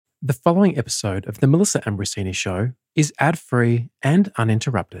The following episode of The Melissa Ambrosini Show is ad-free and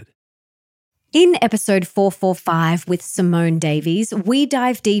uninterrupted. In episode 445 with Simone Davies, we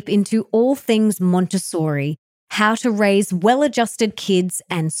dive deep into all things Montessori, how to raise well-adjusted kids,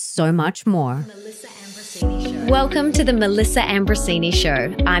 and so much more. Welcome to the Melissa Ambrosini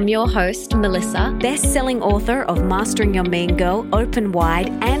Show. I'm your host, Melissa, best-selling author of Mastering Your Mean Girl, Open Wide,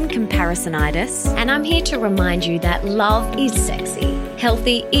 and Comparisonitis. And I'm here to remind you that love is sexy,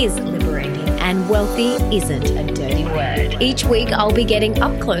 healthy is liberating, and wealthy isn't a dirty word. Each week, I'll be getting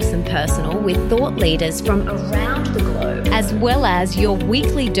up close and personal with thought leaders from around the globe, as well as your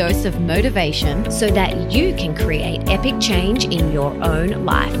weekly dose of motivation so that you can create epic change in your own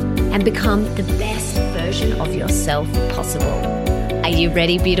life and become the best version of yourself possible. Are you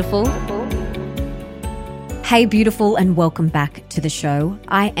ready, beautiful? Hey, beautiful, and welcome back to the show.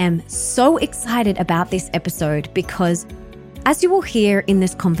 I am so excited about this episode because, as you will hear in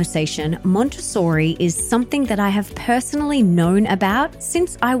this conversation, Montessori is something that I have personally known about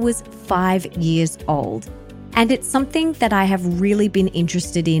since I was 5 years old. And it's something that I have really been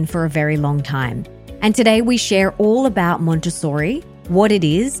interested in for a very long time. And today we share all about Montessori, what it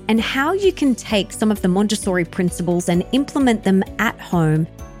is, and how you can take some of the Montessori principles and implement them at home.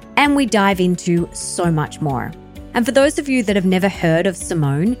 And we dive into so much more. And for those of you that have never heard of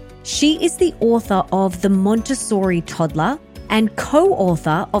Simone, she is the author of The Montessori Toddler and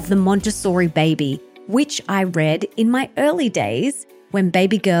co-author of The Montessori Baby, which I read in my early days when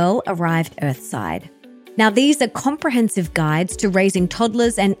baby girl arrived earthside. Now, these are comprehensive guides to raising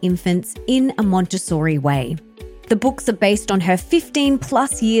toddlers and infants in a Montessori way. The books are based on her 15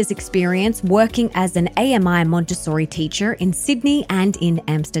 plus years experience working as an AMI Montessori teacher in Sydney and in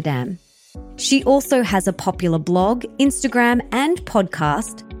Amsterdam. She also has a popular blog, Instagram, and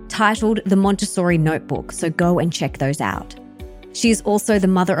podcast titled The Montessori Notebook, so go and check those out. She is also the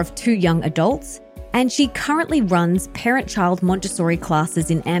mother of 2 young adults, and she currently runs parent-child Montessori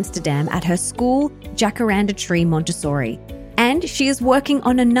classes in Amsterdam at her school, Jacaranda Tree Montessori. And she is working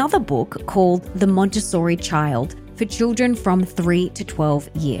on another book called The Montessori Child for children from 3 to 12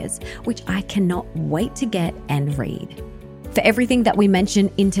 years, which I cannot wait to get and read. For everything that we mention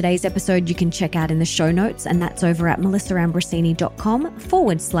in today's episode, you can check out in the show notes, and that's over at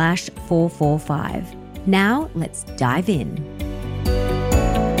melissaambrosini.com/445. Now, let's dive in.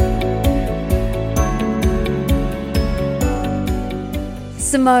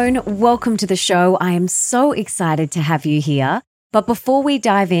 Simone, welcome to the show. I am so excited to have you here. But before we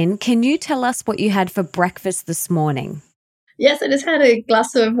dive in, can you tell us what you had for breakfast this morning? Yes, I just had a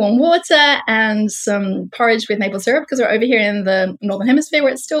glass of warm water and some porridge with maple syrup because we're over here in the Northern Hemisphere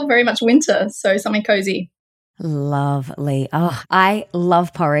where it's still very much winter, so something cozy. Lovely. Oh, I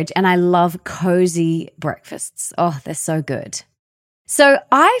love porridge and I love cozy breakfasts. Oh, they're so good. So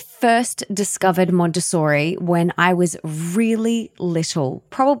I first discovered Montessori when I was really little,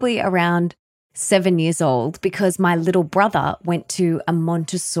 probably around 7 years old, because my little brother went to a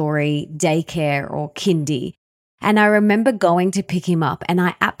Montessori daycare or kindy. And I remember going to pick him up and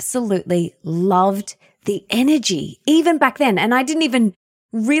I absolutely loved the energy, even back then. And I didn't even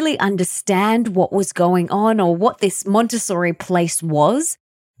really understand what was going on or what this Montessori place was.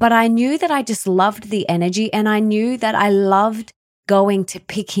 But I knew that I just loved the energy and I knew that I loved going to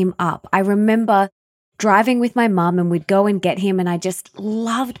pick him up. I remember driving with my mum and we'd go and get him and I just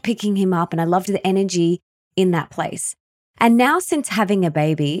loved picking him up and I loved the energy in that place. And now since having a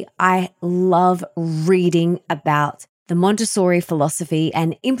baby, I love reading about the Montessori philosophy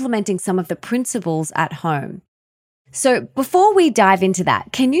and implementing some of the principles at home. So before we dive into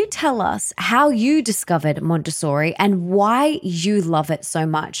that, can you tell us how you discovered Montessori and why you love it so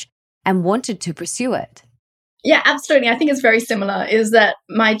much and wanted to pursue it? Yeah, absolutely. I think it's very similar, is that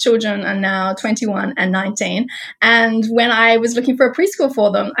my children are now 21 and 19. And when I was looking for a preschool for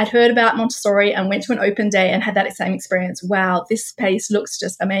them, I'd heard about Montessori and went to an open day and had that same experience. Wow, this space looks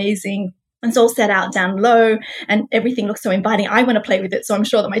just amazing. It's all set out down low and everything looks so inviting. I want to play with it, so I'm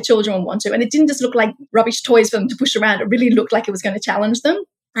sure that my children will want to. And it didn't just look like rubbish toys for them to push around. It really looked like it was going to challenge them.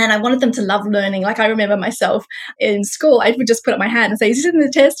 And I wanted them to love learning. Like I remember myself in school, I would just put up my hand and say, is it in the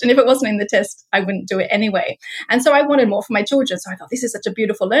test? And if it wasn't in the test, I wouldn't do it anyway. And so I wanted more for my children. So I thought, this is such a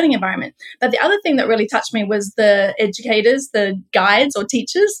beautiful learning environment. But the other thing that really touched me was the educators, the guides or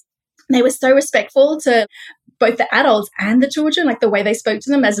teachers. They were so respectful to both the adults and the children, like the way they spoke to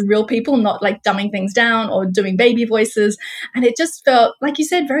them as real people, not like dumbing things down or doing baby voices. And it just felt, like you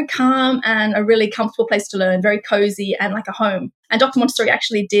said, very calm and a really comfortable place to learn, very cozy and like a home. And Dr. Montessori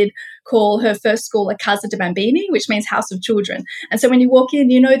actually did call her first school a Casa de Bambini, which means house of children. And so when you walk in,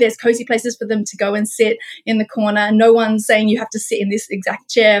 there's cozy places for them to go and sit in the corner. No one's saying you have to sit in this exact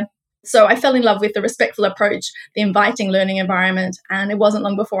chair. So I fell in love with the respectful approach, the inviting learning environment. And it wasn't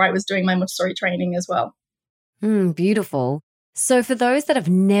long before I was doing my Montessori training as well. Beautiful. So for those that have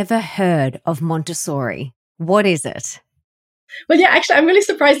never heard of Montessori, what is it? Well, yeah, actually, I'm really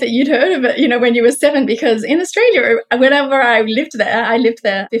surprised that you'd heard of it, when you were 7, because in Australia, whenever I lived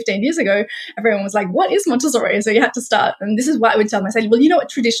there 15 years ago, everyone was like, what is Montessori? So you had to start. And this is what I would tell them. I said, well, you know what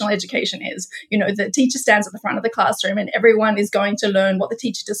traditional education is. The teacher stands at the front of the classroom and everyone is going to learn what the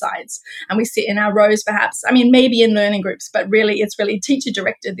teacher decides. And we sit in our rows, perhaps, maybe in learning groups, but really, it's really teacher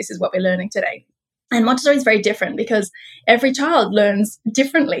directed. This is what we're learning today. And Montessori is very different because every child learns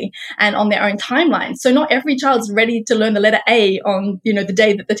differently and on their own timeline. So not every child's ready to learn the letter A on, the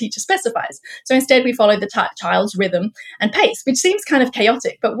day that the teacher specifies. So instead, we follow the child's rhythm and pace, which seems kind of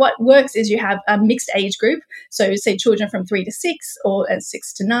chaotic. But what works is you have a mixed age group. So say children from 3 to 6 or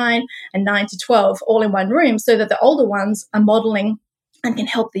 6 to 9 and 9 to 12 all in one room so that the older ones are modeling and can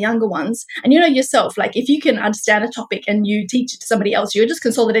help the younger ones. And yourself, like if you can understand a topic and you teach it to somebody else, you're just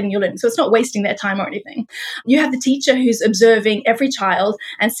consolidating your learning. So it's not wasting their time or anything. You have the teacher who's observing every child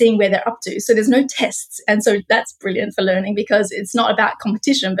and seeing where they're up to. So there's no tests. And so that's brilliant for learning because it's not about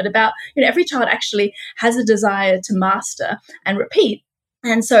competition, but about, every child actually has a desire to master and repeat.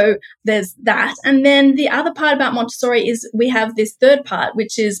 And so there's that. And then the other part about Montessori is we have this third part,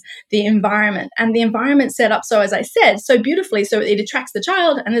 which is the environment. And the environment set up, so as I said, so beautifully, so it attracts the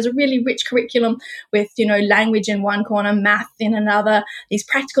child. And there's a really rich curriculum with, language in one corner, math in another, these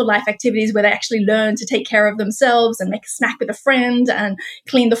practical life activities where they actually learn to take care of themselves and make a snack with a friend and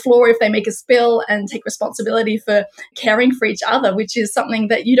clean the floor if they make a spill and take responsibility for caring for each other, which is something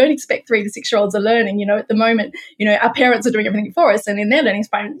that you don't expect 3 to 6-year-olds are learning. At the moment, our parents are doing everything for us and in their learning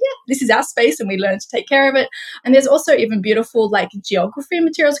environment, this is our space and we learn to take care of it. And there's also even beautiful like geography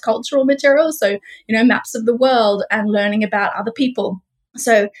materials, cultural materials. So, maps of the world and learning about other people.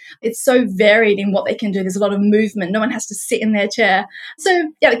 So it's so varied in what they can do. There's a lot of movement. No one has to sit in their chair.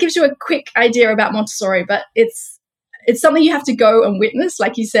 So yeah, it gives you a quick idea about Montessori, but it's something you have to go and witness,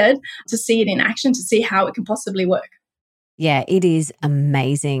 like you said, to see it in action, to see how it can possibly work. Yeah, it is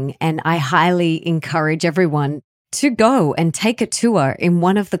amazing. And I highly encourage everyone to go and take a tour in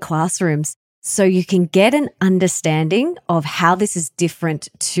one of the classrooms so you can get an understanding of how this is different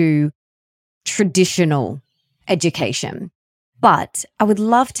to traditional education. But I would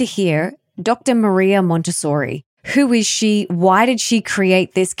love to hear Dr. Maria Montessori. Who is she? Why did she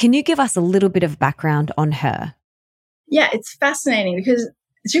create this? Can you give us a little bit of background on her? Yeah, it's fascinating because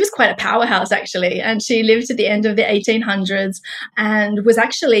she was quite a powerhouse, actually, and she lived at the end of the 1800s and was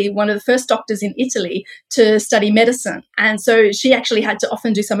actually one of the first doctors in Italy to study medicine. And so she actually had to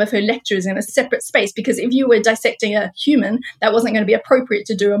often do some of her lectures in a separate space because if you were dissecting a human, that wasn't going to be appropriate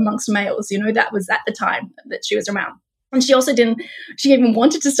to do amongst males. That was at the time that she was around. And she even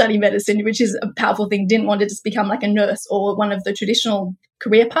wanted to study medicine, which is a powerful thing, didn't want to just become like a nurse or one of the traditional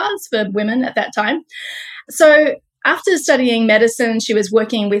career paths for women at that time. So after studying medicine, she was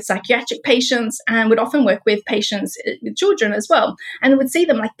working with psychiatric patients and would often work with patients, with children as well, and would see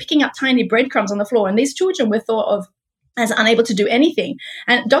them like picking up tiny breadcrumbs on the floor. And these children were thought of as unable to do anything.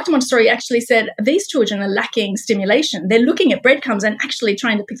 And Dr. Montessori actually said, these children are lacking stimulation. They're looking at breadcrumbs and actually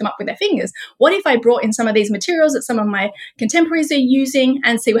trying to pick them up with their fingers. What if I brought in some of these materials that some of my contemporaries are using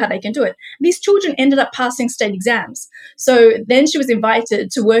and see how they can do it? These children ended up passing state exams. So then she was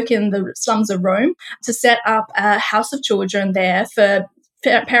invited to work in the slums of Rome to set up a house of children there for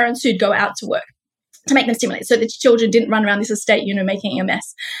parents who'd go out to work, to make them stimulate so that children didn't run around this estate, making a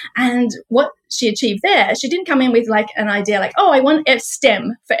mess. And what she achieved there, she didn't come in with like an idea like, oh, I want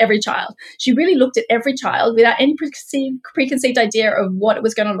STEM for every child. She really looked at every child without any preconceived idea of what it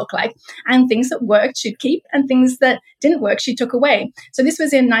was going to look like. And things that worked, she'd keep, and things that didn't work, she took away. So this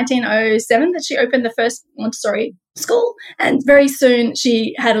was in 1907 that she opened the first Montessori school. And very soon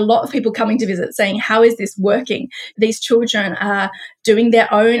she had a lot of people coming to visit saying, how is this working? These children are doing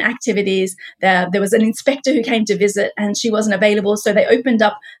their own activities. There was an inspector who came to visit and she wasn't available. So they opened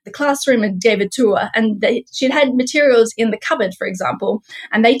up the classroom and gave a tour. And she'd had materials in the cupboard, for example,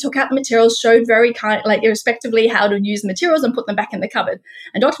 and they took out the materials, showed very irrespectively how to use the materials and put them back in the cupboard.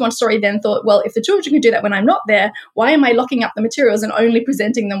 And Dr. Montessori then thought, well, if the children can do that when I'm not there, why am I locking up the materials and only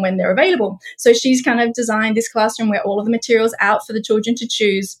presenting them when they're available? So she's kind of designed this classroom where all of the materials out for the children to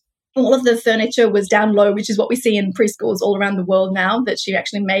choose. All of the furniture was down low, which is what we see in preschools all around the world now, that she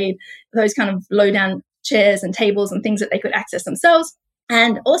actually made those kind of low down chairs and tables and things that they could access themselves.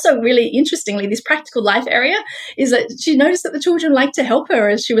 And also, really interestingly, this practical life area is that she noticed that the children liked to help her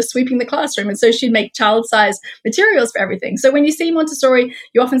as she was sweeping the classroom. And so she'd make child-size materials for everything. So when you see Montessori,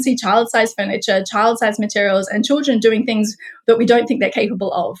 you often see child-size furniture, child-size materials, and children doing things that we don't think they're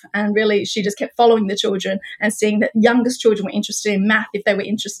capable of. And really, she just kept following the children and seeing that youngest children were interested in math if they were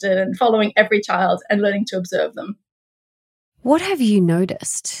interested, and following every child and learning to observe them. What have you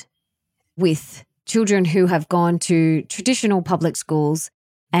noticed with children who have gone to traditional public schools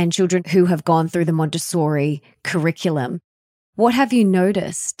and children who have gone through the Montessori curriculum? What have you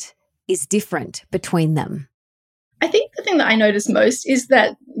noticed is different between them? I think the thing that I notice most is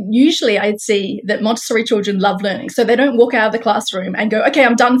that usually I'd see that Montessori children love learning. So they don't walk out of the classroom and go, okay,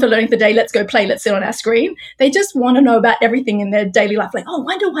 I'm done for learning for the day. Let's go play. Let's sit on our screen. They just want to know about everything in their daily life. Like, oh, I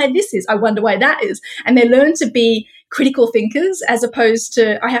wonder why this is. I wonder why that is. And they learn to be critical thinkers as opposed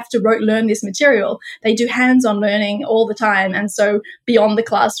to, I have to learn this material. They do hands-on learning all the time. And so beyond the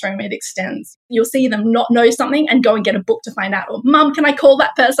classroom, it extends. You'll see them not know something and go and get a book to find out. Or, Mum, can I call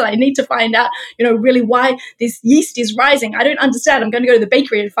that person? I need to find out, really why this yeast is rising. I don't understand. I'm going to go to the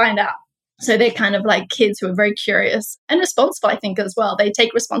bakery and find out. So they're kind of like kids who are very curious and responsible, I think, as well. They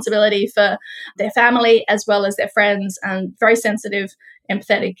take responsibility for their family as well as their friends, and very sensitive,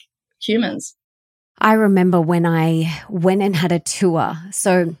 empathetic humans. I remember when I went and had a tour.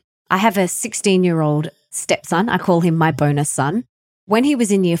 So I have a 16-year-old stepson. I call him my bonus son. When he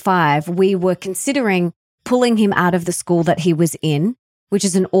was in year 5, we were considering pulling him out of the school that he was in, which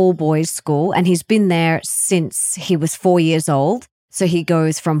is an all-boys school. And he's been there since he was 4 years old. So he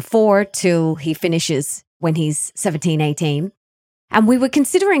goes from 4 till he finishes when he's 17, 18. And we were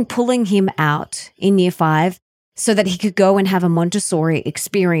considering pulling him out in year 5 so that he could go and have a Montessori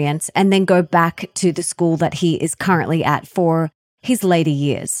experience and then go back to the school that he is currently at for his later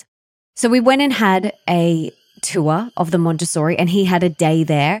years. So we went and had a tour of the Montessori, and he had a day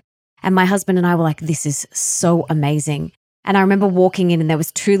there. And my husband and I were like, this is so amazing. And I remember walking in, and there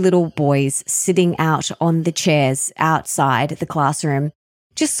was 2 little boys sitting out on the chairs outside the classroom,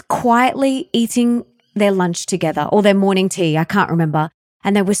 just quietly eating their lunch together, or their morning tea, I can't remember.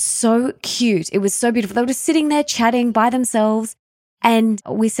 And they were so cute. It was so beautiful. They were just sitting there chatting by themselves. And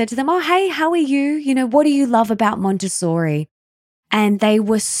we said to them, oh, hey, how are you? What do you love about Montessori? And they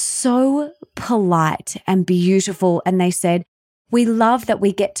were so polite and beautiful. And they said, we love that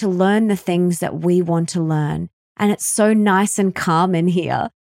we get to learn the things that we want to learn. And it's so nice and calm in here.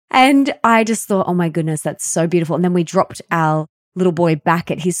 And I just thought, oh my goodness, that's so beautiful. And then we dropped our little boy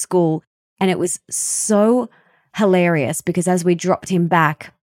back at his school. And it was so hilarious because as we dropped him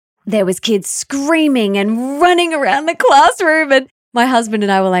back, there was kids screaming and running around the classroom. And my husband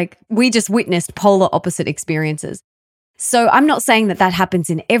and I were like, we just witnessed polar opposite experiences. So I'm not saying that that happens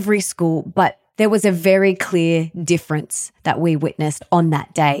in every school, but there was a very clear difference that we witnessed on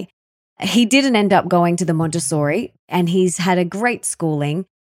that day. He didn't end up going to the Montessori, and he's had a great schooling,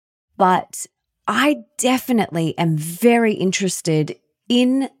 but I definitely am very interested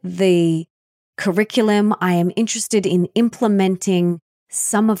in the curriculum. I am interested in implementing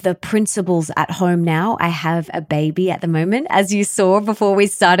some of the principles at home now. I have a baby at the moment, as you saw before we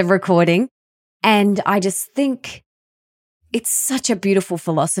started recording. And I just think it's such a beautiful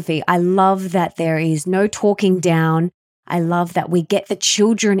philosophy. I love that there is no talking down. I love that we get the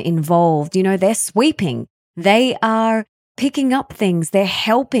children involved. They're sweeping. They are picking up things. They're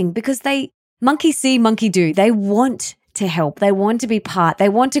helping because monkey see, monkey do. They want to help. They want to be part. They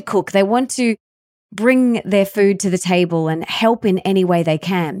want to cook. They want to bring their food to the table and help in any way they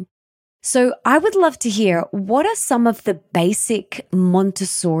can. So I would love to hear, what are some of the basic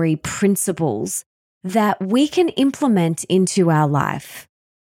Montessori principles that we can implement into our life?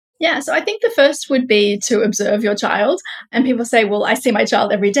 Yeah, so I think the first would be to observe your child. And people say, well, I see my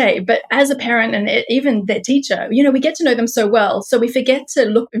child every day. But as a parent and even their teacher, we get to know them so well. So we forget to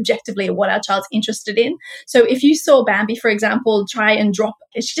look objectively at what our child's interested in. So if you saw Bambi, for example, try and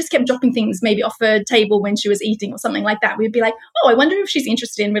she just kept dropping things maybe off her table when she was eating or something like that. We'd be like, oh, I wonder if she's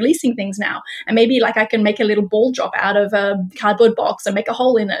interested in releasing things now. And maybe I can make a little ball drop out of a cardboard box and make a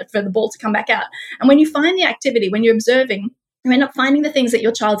hole in it for the ball to come back out. And when you find the activity, when you're observing, You end up finding the things that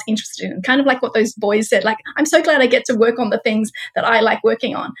your child's interested in, kind of like what those boys said, like, I'm so glad I get to work on the things that I like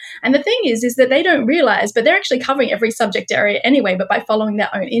working on. And the thing is that they don't realize, but they're actually covering every subject area anyway, but by following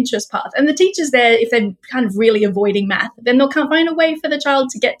their own interest path. And the teachers there, if they're kind of really avoiding math, then they'll find a way for the child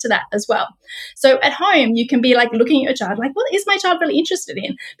to get to that as well. So at home, you can be like looking at your child, like, what is my child really interested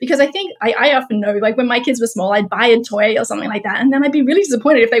in? Because I think I often know, like when my kids were small, I'd buy a toy or something like that, and then I'd be really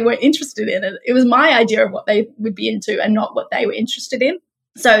disappointed if they weren't interested in it. It was my idea of what they would be into and not what they were interested in.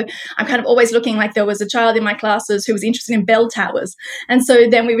 So I'm kind of always looking, like there was a child in my classes who was interested in bell towers. And so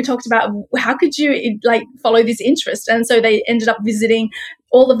then we talked about how could you like follow this interest? And so they ended up visiting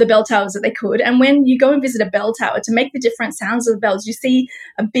all of the bell towers that they could. And when you go and visit a bell tower, to make the different sounds of the bells, you see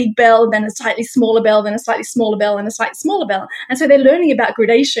a big bell, then a slightly smaller bell, then a slightly smaller bell, and a slightly smaller bell. And so they're learning about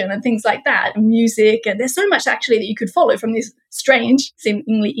gradation and things like that, and music. And there's so much actually that you could follow from this strange,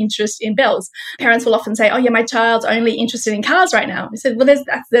 seemingly interest in bells. Parents will often say, oh yeah, my child's only interested in cars right now. I said, well,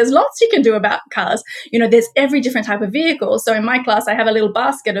 there's lots you can do about cars. You know, there's every different type of vehicle. So in my class, I have a little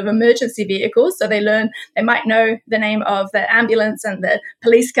basket of emergency vehicles. So they might know the name of the ambulance and the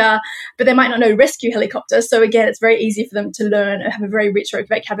police car, but they might not know rescue helicopter. So again, it's very easy for them to learn and have a very rich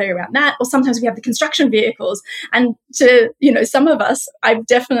vocabulary around that. Or sometimes we have the construction vehicles. And to, some of us, I've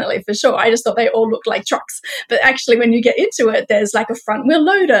definitely, for sure, I just thought they all looked like trucks. But actually, when you get into it, there's like a front wheel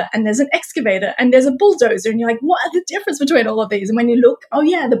loader and there's an excavator and there's a bulldozer. And you're like, what are the difference between all of these? And when you look, oh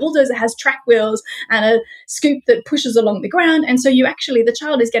yeah, the bulldozer has track wheels and a scoop that pushes along the ground. And so the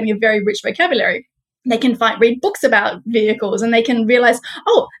child is getting a very rich vocabulary. They can read books about vehicles, and they can realize,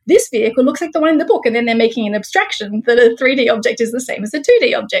 oh, this vehicle looks like the one in the book. And then they're making an abstraction that a 3D object is the same as a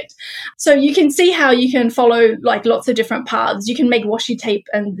 2D object. So you can see how you can follow like lots of different paths. You can make washi tape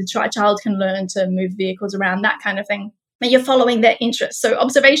and the child can learn to move vehicles around, that kind of thing. But you're following their interest. So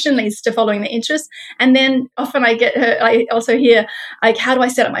observation leads to following their interest. And then often I also hear, like, how do I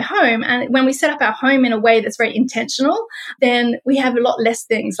set up my home? And when we set up our home in a way that's very intentional, then we have a lot less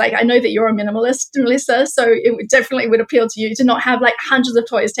things. Like, I know that you're a minimalist, Melissa, so it definitely would appeal to you to not have like hundreds of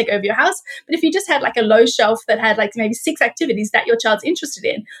toys take over your house. But if you just had like a low shelf that had like maybe 6 activities that your child's interested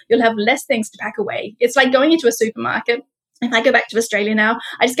in, you'll have less things to pack away. It's like going into a supermarket. If I go back to Australia now,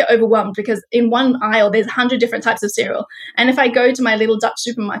 I just get overwhelmed because in one aisle, there's 100 different types of cereal. And if I go to my little Dutch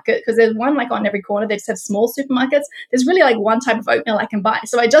supermarket, because there's one like on every corner, they just have small supermarkets, there's really like one type of oatmeal I can buy.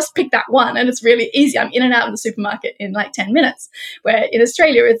 So I just pick that one and it's really easy. I'm in and out of the supermarket in like 10 minutes, where in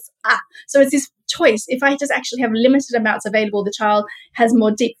Australia, so it's this choice. If I just actually have limited amounts available, the child has more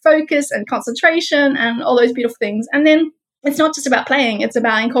deep focus and concentration and all those beautiful things. And then it's not just about playing, it's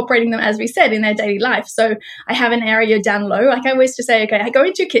about incorporating them, as we said, in their daily life. So I have an area down low. Like I always just say, okay, I go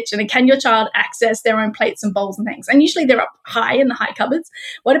into your kitchen and can your child access their own plates and bowls and things? And usually they're up high in the high cupboards.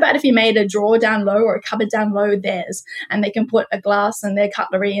 What about if you made a drawer down low or a cupboard down low theirs, and they can put a glass and their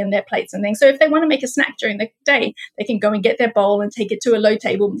cutlery and their plates and things. So if they want to make a snack during the day, they can go and get their bowl and take it to a low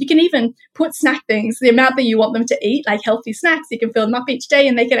table. You can even put snack things, the amount that you want them to eat, like healthy snacks, you can fill them up each day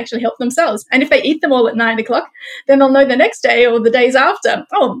and they can actually help themselves. And if they eat them all at 9 o'clock, then they'll know the next day or the days after,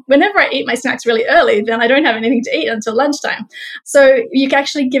 oh, whenever I eat my snacks really early, then I don't have anything to eat until lunchtime. So you're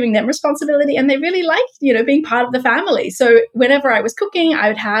actually giving them responsibility, and they really like, being part of the family. So whenever I was cooking, I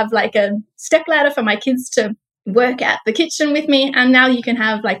would have like a step ladder for my kids to work at the kitchen with me. And now you can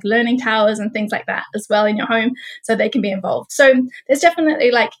have like learning towers and things like that as well in your home, so they can be involved. So there's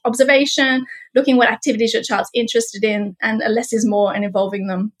definitely like observation, looking what activities your child's interested in, and a less is more, and involving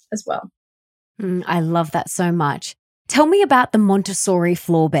them as well. I love that so much. Tell me about the Montessori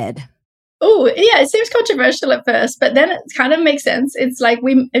floor bed. Oh, yeah, it seems controversial at first, but then it kind of makes sense. It's like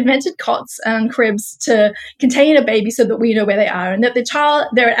we invented cots and cribs to contain a baby so that we know where they are, and that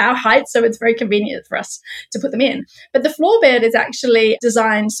they're at our height, so it's very convenient for us to put them in. But the floor bed is actually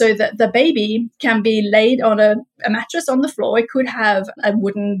designed so that the baby can be laid on a mattress on the floor. It could have a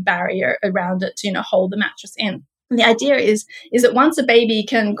wooden barrier around it to, hold the mattress in. And the idea is that once a baby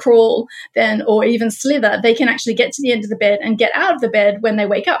can crawl then, or even slither, they can actually get to the end of the bed and get out of the bed when they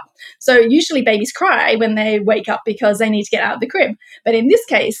wake up. So usually babies cry when they wake up because they need to get out of the crib. But in this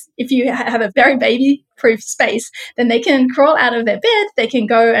case, if you have a very baby-proof space, then they can crawl out of their bed, they can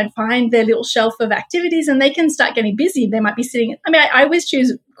go and find their little shelf of activities, and they can start getting busy. They might be sitting, I always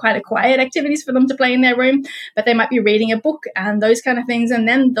choose quite a quiet activities for them to play in their room, but they might be reading a book and those kind of things, and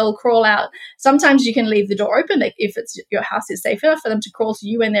then they'll crawl out. Sometimes you can leave the door open, like if your house is safe enough for them to crawl to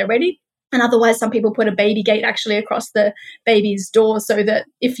you when they're ready. And otherwise, some people put a baby gate actually across the baby's door so that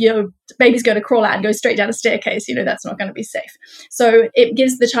if your baby's going to crawl out and go straight down a staircase, that's not going to be safe. So it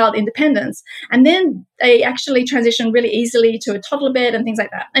gives the child independence. And then they actually transition really easily to a toddler bed and things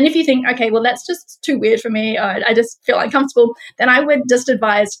like that. And if you think, okay, well, that's just too weird for me, I just feel uncomfortable, then I would just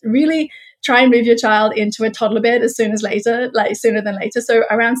advise really try and move your child into a toddler bed sooner than later. So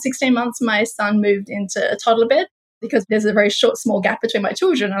around 16 months, my son moved into a toddler bed, because there's a very short, small gap between my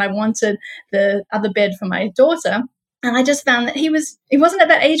children, and I wanted the other bed for my daughter. And I just found that he wasn't at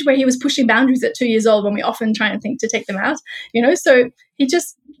that age where he was pushing boundaries at 2 years old when we often try and think to take them out, so he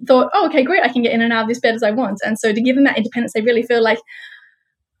just thought, oh, okay, great, I can get in and out of this bed as I want. And so to give them that independence, they really feel like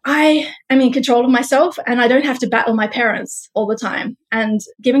I am in control of myself and I don't have to battle my parents all the time. And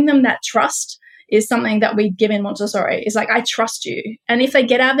giving them that trust is something that we give in Montessori. Is like, I trust you. And if they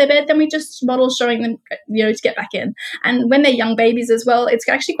get out of their bed, then we just model showing them, to get back in. And when they're young babies as well, it's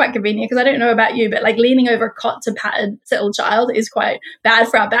actually quite convenient, because I don't know about you, but like leaning over a cot to pat a settled child is quite bad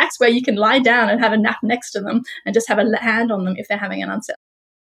for our backs, where you can lie down and have a nap next to them and just have a hand on them if they're having an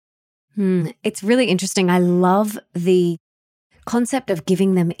unsettled. It's really interesting. I love the concept of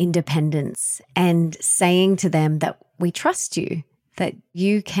giving them independence and saying to them that we trust you, that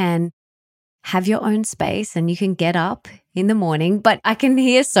you can have your own space and you can get up in the morning. But I can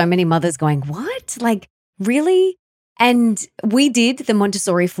hear so many mothers going, what? Like, really? And we did the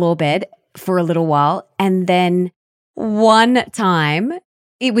Montessori floor bed for a little while. And then one time,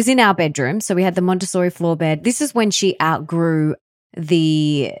 it was in our bedroom. So we had the Montessori floor bed. This is when she outgrew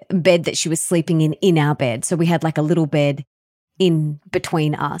the bed that she was sleeping in our bed. So we had like a little bed in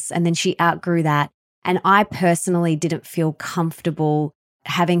between us. And then she outgrew that. And I personally didn't feel comfortable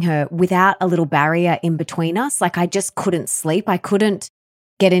having her without a little barrier in between us. Like, I just couldn't sleep. I couldn't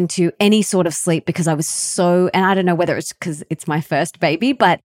get into any sort of sleep because I was and I don't know whether it's because it's my first baby,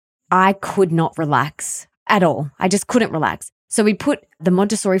 but I could not relax at all. I just couldn't relax. So we put the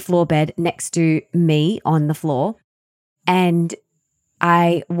Montessori floor bed next to me on the floor, and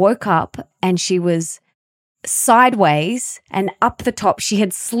I woke up and she was sideways and up the top. She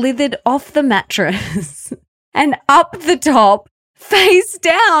had slithered off the mattress and up the top, face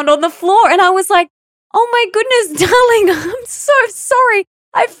down on the floor. And I was like, oh my goodness, darling, I'm so sorry.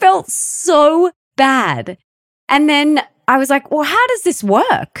 I felt so bad. And then I was like, well, how does this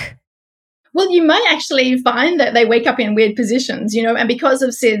work? Well, you might actually find that they wake up in weird positions, and because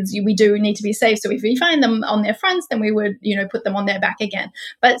of SIDS, we do need to be safe. So if we find them on their fronts, then we would, put them on their back again.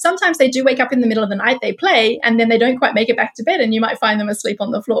 But sometimes they do wake up in the middle of the night, they play, and then they don't quite make it back to bed, and you might find them asleep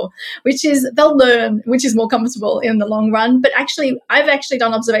on the floor, they'll learn, which is more comfortable in the long run. But actually, I've actually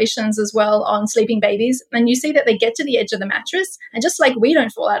done observations as well on sleeping babies, and you see that they get to the edge of the mattress, and just like we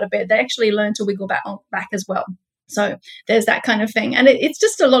don't fall out of bed, they actually learn to wiggle back as well. So there's that kind of thing. And it's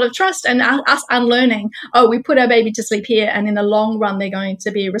just a lot of trust and us unlearning, we put our baby to sleep here, and in the long run, they're going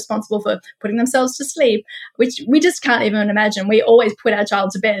to be responsible for putting themselves to sleep, which we just can't even imagine. We always put our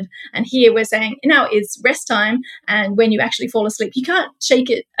child to bed. And here we're saying, it's rest time. And when you actually fall asleep, you can't shake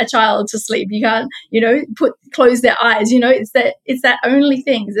a child to sleep. You can't, close their eyes. It's that only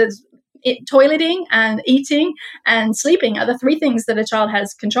thing. Toileting and eating and sleeping are the three things that a child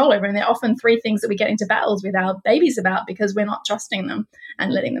has control over. And they're often three things that we get into battles with our babies about, because we're not trusting them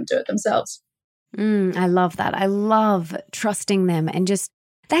and letting them do it themselves. I love that. I love trusting them, and just,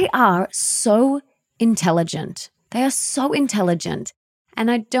 they are so intelligent. They are so intelligent.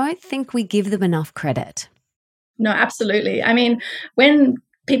 And I don't think we give them enough credit. No, absolutely. I mean, when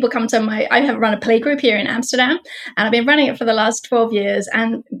people come to I have run a play group here in Amsterdam, and I've been running it for the last 12 years.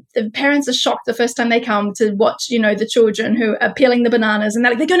 And the parents are shocked the first time they come to watch, the children who are peeling the bananas, and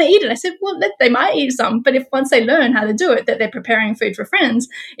they're like, they're going to eat it. I said, well, they might eat some, but if once they learn how to do it, that they're preparing food for friends,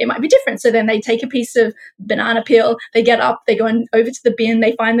 it might be different. So then they take a piece of banana peel, they get up, they go over to the bin,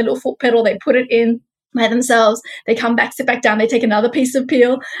 they find the little foot pedal, they put it in by themselves, they come back, sit back down, they take another piece of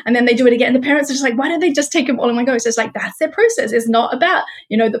peel, and then they do it again. And the parents are just like, why don't they just take them all in one go? So it's like, that's their process. It's not about,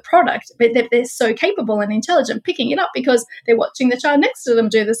 the product, but they're so capable and intelligent picking it up because they're watching the child next to them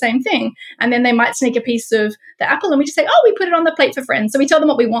do the same thing. And then they might sneak a piece of the apple, and we just say, we put it on the plate for friends. So we tell them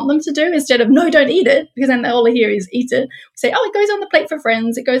what we want them to do instead of, no, don't eat it, because then all they hear is eat it. We say, it goes on the plate for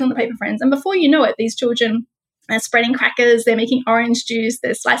friends. It goes on the plate for friends. And before you know it, these children are spreading crackers, they're making orange juice,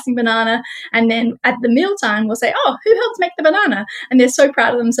 they're slicing banana. And then at the mealtime, we'll say, who helped make the banana? And they're so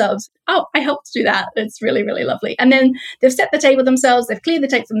proud of themselves. I helped do that. It's really, really lovely. And then they've set the table themselves, they've cleared the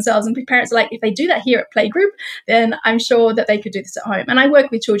table themselves. And parents are like, if they do that here at playgroup, then I'm sure that they could do this at home. And I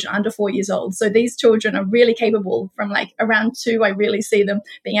work with children under 4 years old. So these children are really capable. From like around 2, I really see them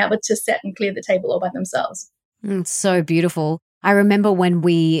being able to set and clear the table all by themselves. So beautiful. I remember when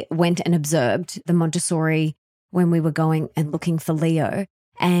we went and observed the Montessori when we were going and looking for Leo,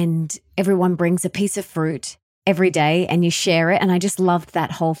 and everyone brings a piece of fruit every day and you share it. And I just loved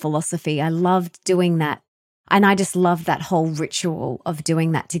that whole philosophy. I loved doing that. And I just loved that whole ritual of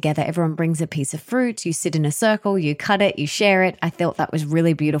doing that together. Everyone brings a piece of fruit, you sit in a circle, you cut it, you share it. I thought that was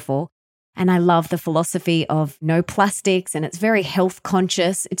really beautiful. And I love the philosophy of no plastics, and it's very health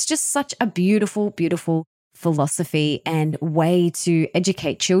conscious. It's just such a beautiful, beautiful philosophy and way to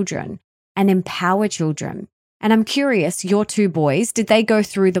educate children and empower children. And I'm curious, your two boys, did they go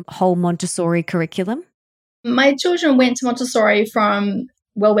through the whole Montessori curriculum? My children went to Montessori from,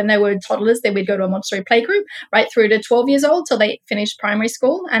 well, when they were toddlers, they would go to a Montessori playgroup right through to 12 years old till they finished primary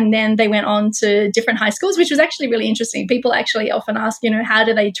school. And then they went on to different high schools, which was actually really interesting. People actually often ask, how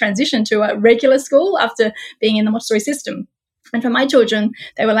do they transition to a regular school after being in the Montessori system? And for my children,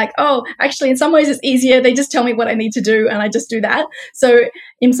 they were like, oh, actually, in some ways it's easier. They just tell me what I need to do and I just do that. So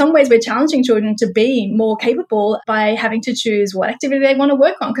in some ways, we're challenging children to be more capable by having to choose what activity they want to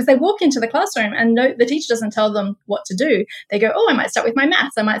work on, because they walk into the classroom and the teacher doesn't tell them what to do. They go, oh, I might start with my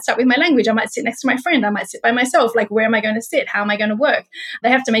maths. I might start with my language. I might sit next to my friend. I might sit by myself. Like, where am I going to sit? How am I going to work? They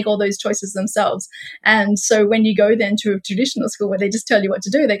have to make all those choices themselves. And so when you go then to a traditional school where they just tell you what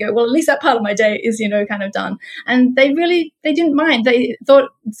to do, they go, well, at least that part of my day is, kind of done. And they didn't mind. They thought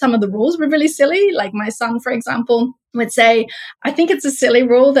some of the rules were really silly. Like my son, for example, would say, I think it's a silly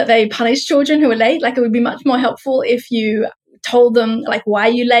rule that they punish children who are late. Like, it would be much more helpful if you told them, like, why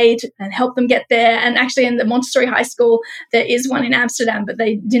are you late and help them get there. And actually in the Montessori high school, there is one in Amsterdam, but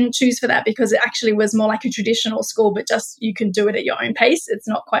they didn't choose for that because it actually was more like a traditional school, but just you can do it at your own pace. It's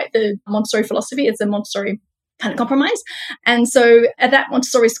not quite the Montessori philosophy. It's a Montessori kind of compromise. And so at that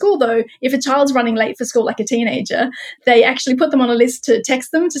Montessori school, though, if a child's running late for school like a teenager, they actually put them on a list to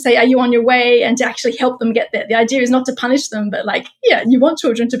text them to say, are you on your way? And to actually help them get there. The idea is not to punish them, but you want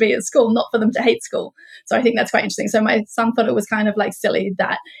children to be at school, not for them to hate school. So I think that's quite interesting. So my son thought it was kind of like silly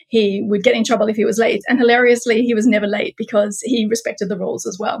that he would get in trouble if he was late. And hilariously, he was never late because he respected the rules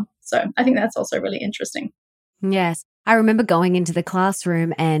as well. So I think that's also really interesting. Yes. I remember going into the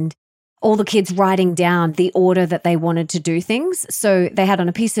classroom and all the kids writing down the order that they wanted to do things. So they had on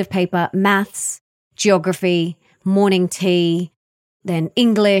a piece of paper, maths, geography, morning tea, then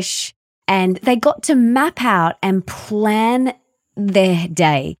English, and they got to map out and plan their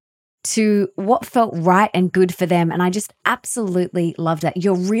day to what felt right and good for them. And I just absolutely loved that.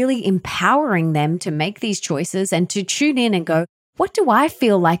 You're really empowering them to make these choices and to tune in and go, what do I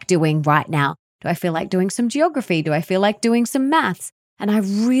feel like doing right now? Do I feel like doing some geography? Do I feel like doing some maths? And I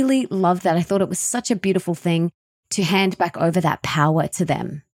really loved that. I thought it was such a beautiful thing to hand back over that power to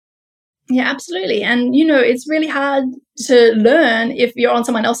them. Yeah, absolutely. And, it's really hard to learn if you're on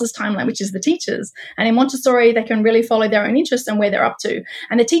someone else's timeline, which is the teachers. And in Montessori, they can really follow their own interests and where they're up to.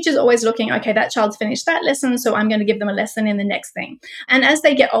 And the teacher's always looking, okay, that child's finished that lesson, so I'm going to give them a lesson in the next thing. And as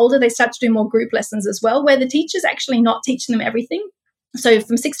they get older, they start to do more group lessons as well, where the teacher's actually not teaching them everything. So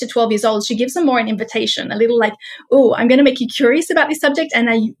from 6 to 12 years old, she gives them more an invitation, a little like, oh, I'm going to make you curious about this subject. And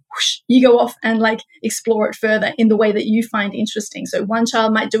now you go off and explore it further in the way that you find interesting. So one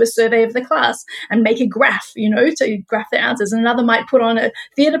child might do a survey of the class and make a graph, to graph their answers. And another might put on a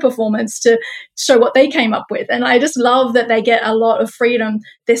theatre performance to show what they came up with. And I just love that they get a lot of freedom.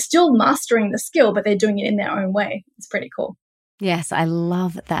 They're still mastering the skill, but they're doing it in their own way. It's pretty cool. Yes, I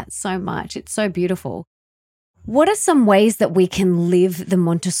love that so much. It's so beautiful. What are some ways that we can live the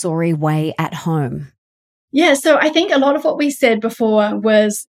Montessori way at home? Yeah, so I think a lot of what we said before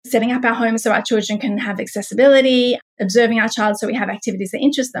was setting up our home so our children can have accessibility, observing our child so we have activities that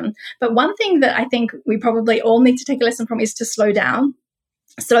interest them. But one thing that I think we probably all need to take a lesson from is to slow down.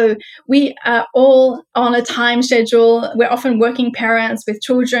 So we are all on a time schedule. We're often working parents with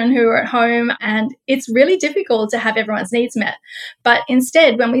children who are at home, and it's really difficult to have everyone's needs met. But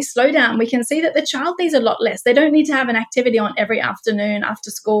instead, when we slow down, we can see that the child needs a lot less. They don't need to have an activity on every afternoon after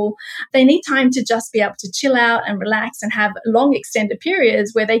school. They need time to just be able to chill out and relax and have long extended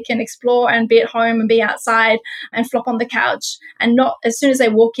periods where they can explore and be at home and be outside and flop on the couch, and not as soon as they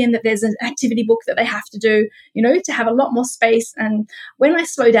walk in that there's an activity book that they have to do, to have a lot more space. And when I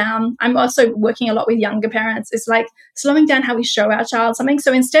slow down, I'm also working a lot with younger parents. It's like slowing down how we show our child something.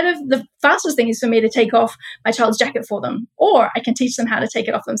 So instead of the fastest thing is for me to take off my child's jacket for them, or I can teach them how to take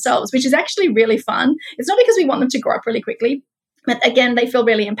it off themselves, which is actually really fun. It's not because we want them to grow up really quickly, but again, they feel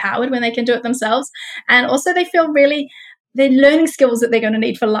really empowered when they can do it themselves. And also they're learning skills that they're going to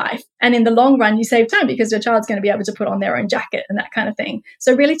need for life. And in the long run, you save time because your child's going to be able to put on their own jacket and that kind of thing.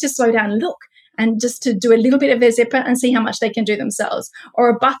 So really to slow down, look, and just to do a little bit of their zipper and see how much they can do themselves. Or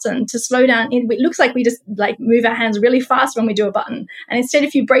a button to slow down. It looks like we just like move our hands really fast when we do a button. And instead,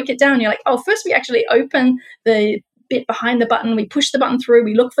 if you break it down, you're like, oh, first we actually open the bit behind the button, we push the button through,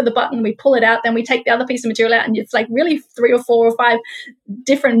 we look for the button, we pull it out, then we take the other piece of material out, and it's like really 3 or 4 or 5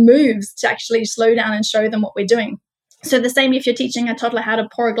 different moves to actually slow down and show them what we're doing. So the same if you're teaching a toddler how to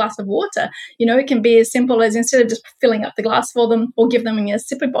pour a glass of water, it can be as simple as, instead of just filling up the glass for them or give them a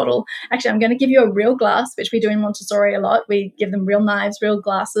sipper bottle, actually, I'm going to give you a real glass, which we do in Montessori a lot. We give them real knives, real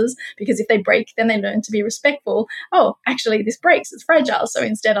glasses, because if they break, then they learn to be respectful. Oh, actually, this breaks, it's fragile. So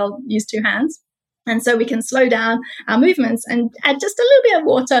instead, I'll use 2 hands. And so we can slow down our movements and add just a little bit of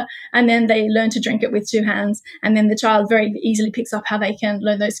water, and then they learn to drink it with 2 hands. And then the child very easily picks up how they can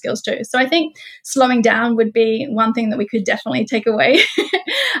learn those skills too. So I think slowing down would be one thing that we could definitely take away,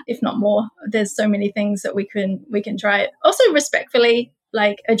 if not more. There's so many things that we can try. Also, respectfully,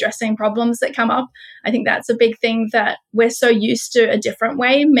 like addressing problems that come up. I think that's a big thing, that we're so used to a different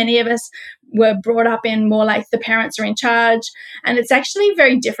way. Many of us were brought up in more like the parents are in charge, and it's actually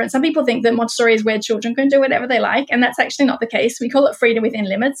very different. Some people think that Montessori is where children can do whatever they like, and that's actually not the case. We call it freedom within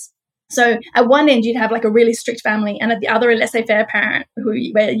limits. So at one end, you'd have like a really strict family, and at the other, a laissez-faire parent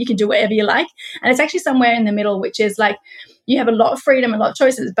where you can do whatever you like. And it's actually somewhere in the middle, which is like you have a lot of freedom, a lot of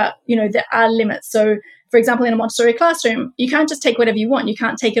choices, but there are limits. So for example, in a Montessori classroom, you can't just take whatever you want. You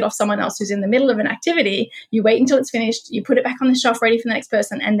can't take it off someone else who's in the middle of an activity. You wait until it's finished, you put it back on the shelf ready for the next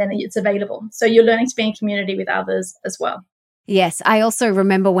person, and then it's available. So you're learning to be in community with others as well. Yes, I also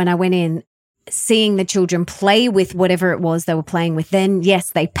remember when I went in, seeing the children play with whatever it was they were playing with. Then,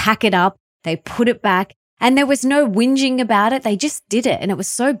 yes, they pack it up, they put it back, and there was no whinging about it. They just did it, and it was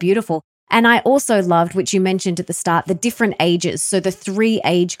so beautiful. And I also loved, which you mentioned at the start, the different ages. So the 3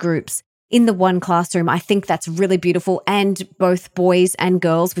 age groups in the one classroom. I think that's really beautiful, and both boys and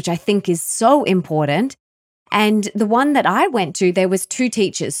girls, which I think is so important. And the one that I went to, there was 2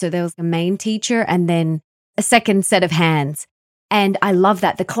 teachers. So there was a main teacher and then a second set of hands. And I love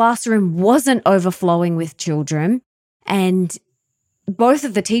that. The classroom wasn't overflowing with children, and both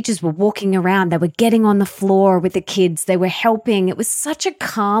of the teachers were walking around. They were getting on the floor with the kids. They were helping. It was such a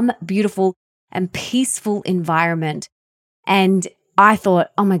calm, beautiful, and peaceful environment. And I thought,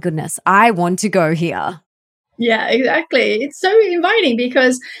 oh my goodness, I want to go here. Yeah, exactly. It's so inviting,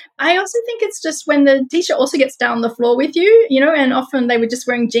 because I also think it's just when the teacher also gets down on the floor with you, and often they were just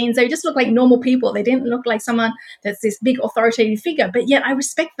wearing jeans. They just look like normal people. They didn't look like someone that's this big authoritative figure, but yet I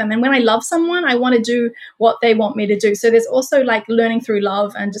respect them. And when I love someone, I want to do what they want me to do. So there's also like learning through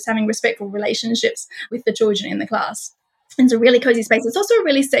love and just having respectful relationships with the children in the class. It's a really cozy space. It's also a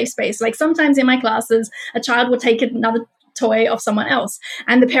really safe space. Like sometimes in my classes, a child will take another toy of someone else,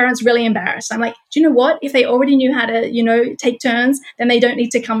 and the parent's really embarrassed. I'm like, do you know what? If they already knew how to, take turns, then they don't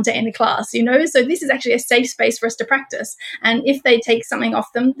need to come to any class, So this is actually a safe space for us to practice. And if they take something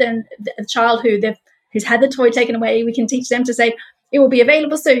off them, then the child who's had the toy taken away, we can teach them to say, it will be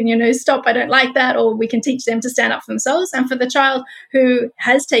available soon, stop, I don't like that. Or we can teach them to stand up for themselves. And for the child who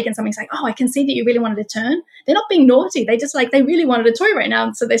has taken something, it's like, oh, I can see that you really wanted to turn. They're not being naughty. They just they really wanted a toy right now.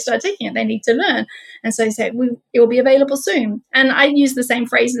 And so they start taking it. They need to learn. And so they say, it will be available soon. And I use the same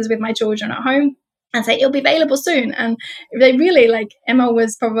phrases with my children at home and say, it'll be available soon. And they really, Emma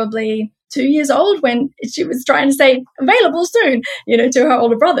was probably 2 years old when she was trying to say available soon, to her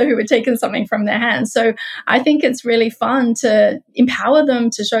older brother who had taken something from their hands. So I think it's really fun to empower them,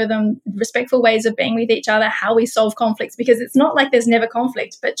 to show them respectful ways of being with each other, how we solve conflicts, because it's not like there's never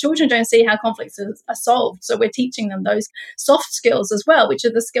conflict, but children don't see how conflicts are solved. So we're teaching them those soft skills as well, which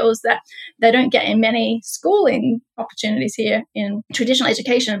are the skills that they don't get in many schooling opportunities here in traditional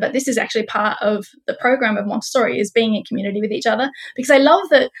education. But this is actually part of the program of Montessori, is being in community with each other, because I love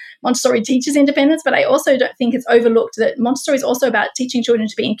that Montessori teaches independence, but I also don't think it's overlooked that Montessori is also about teaching children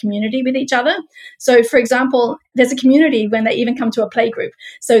to be in community with each other. So, for example, there's a community when they even come to a play group,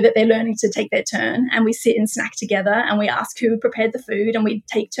 so that they're learning to take their turn, and we sit and snack together, and we ask who prepared the food, and we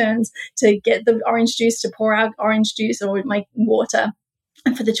take turns to get the orange juice, to pour out orange juice or make water,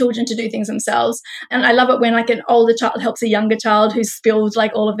 and for the children to do things themselves. And I love it when an older child helps a younger child who's spilled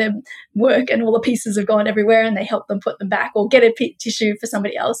all of their work and all the pieces have gone everywhere, and they help them put them back or get a tissue for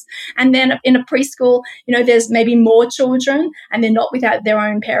somebody else. And then in a preschool, there's maybe more children and they're not without their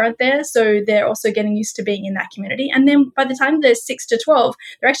own parent there. So they're also getting used to being in that community. And then by the time they're 6 to 12,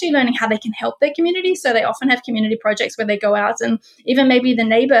 they're actually learning how they can help their community. So they often have community projects where they go out, and even maybe the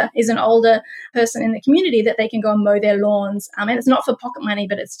neighbor is an older person in the community that they can go and mow their lawns. And it's not for pocket money,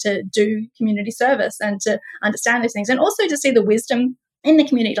 but it's to do community service and to understand those things, and also to see the wisdom in the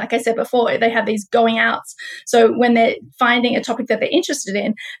community. Like I said before, they have these going outs. So when they're finding a topic that they're interested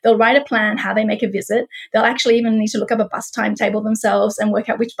in, they'll write a plan how they make a visit. They'll actually even need to look up a bus timetable themselves and work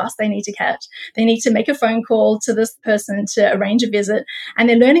out which bus they need to catch. They need to make a phone call to this person to arrange a visit. And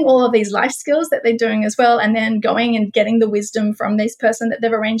they're learning all of these life skills that they're doing as well, and then going and getting the wisdom from this person that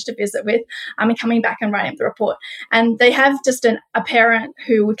they've arranged a visit with, and coming back and writing the report. And they have just a parent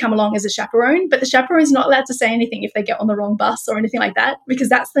who would come along as a chaperone, but the chaperone is not allowed to say anything if they get on the wrong bus or anything like that, because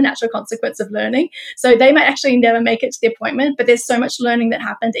that's the natural consequence of learning. So they might actually never make it to the appointment, but there's so much learning that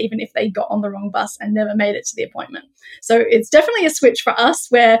happened even if they got on the wrong bus and never made it to the appointment. So it's definitely a switch for us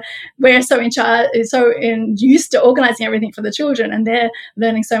where we're so in charge, used to organizing everything for the children, and they're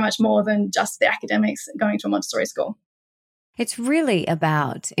learning so much more than just the academics going to a Montessori school. It's really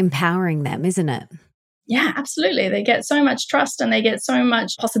about empowering them, isn't it? Yeah, absolutely. They get so much trust and they get so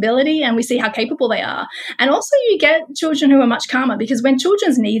much possibility, and we see how capable they are. And also you get children who are much calmer, because when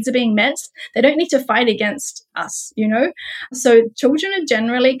children's needs are being met, they don't need to fight against us, So children are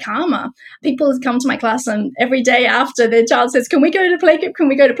generally calmer. People come to my class and every day after their child says, can we go to playgroup? Can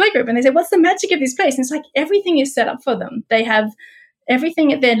we go to playgroup? And they say, what's the magic of this place? And it's like everything is set up for them. They have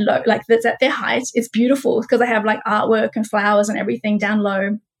everything at their low, like that's at their height. It's beautiful because they have like artwork and flowers and everything down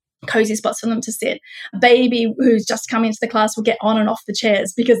low. Cozy spots for them to sit. A baby who's just come into the class will get on and off the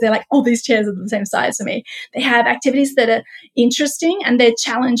chairs because they're like, oh, these chairs are the same size for me. They have activities that are interesting and they're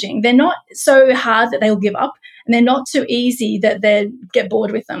challenging. They're not so hard that they'll give up, and they're not too easy that they get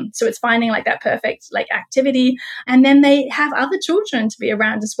bored with them. So it's finding like that perfect activity. And then they have other children to be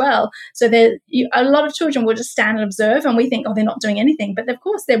around as well. So a lot of children will just stand and observe, and we think, oh, they're not doing anything. But of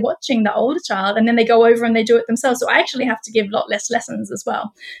course they're watching the older child, and then they go over and they do it themselves. So I actually have to give a lot less lessons as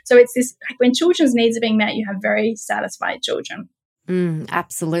well. So it's this, when children's needs are being met, you have very satisfied children.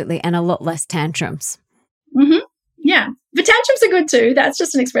 Absolutely. And a lot less tantrums. Mm-hmm. Yeah. The tantrums are good too. That's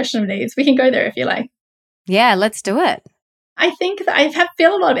just an expression of needs. We can go there if you like. Yeah, let's do it. I think that I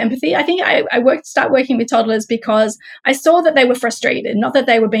feel a lot of empathy. I think I start working with toddlers because I saw that they were frustrated, not that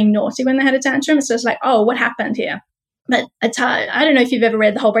they were being naughty when they had a tantrum. It's just like, oh, what happened here? But I don't know if you've ever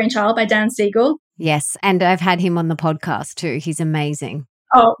read The Whole Brain Child by Dan Siegel. Yes, and I've had him on the podcast too. He's amazing.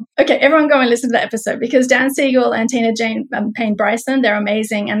 Oh, okay. Everyone go and listen to that episode, because Dan Siegel and Tina Jane Payne Bryson, they're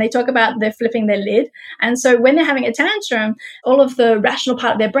amazing. And they talk about they're flipping their lid. And so when they're having a tantrum, all of the rational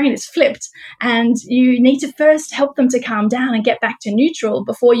part of their brain is flipped. And you need to first help them to calm down and get back to neutral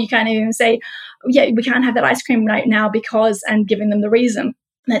before you can even say, yeah, we can't have that ice cream right now because, and giving them the reason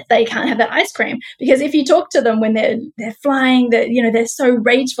that they can't have that ice cream. Because if you talk to them when they're flying, they're so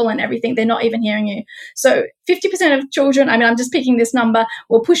rageful and everything, they're not even hearing you. So 50% of children, I'm just picking this number,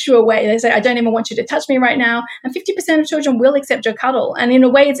 will push you away. They say, I don't even want you to touch me right now. And 50% of children will accept your cuddle. And in a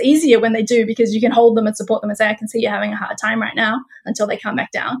way, it's easier when they do, because you can hold them and support them and say, I can see you're having a hard time right now, until they come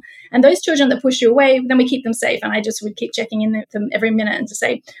back down. And those children that push you away, then we keep them safe. And I just would keep checking in with them every minute and to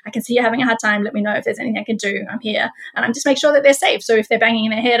say, I can see you're having a hard time. Let me know if there's anything I can do. I'm here. And I'm just make sure that they're safe. So if they're banging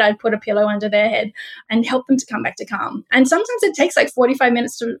in their head, I'd put a pillow under their head and help them to come back to calm. And sometimes it takes like 45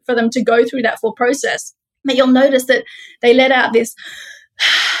 minutes for them to go through that full process. But you'll notice that they let out this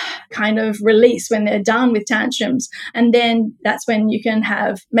kind of release when they're done with tantrums. And then that's when you can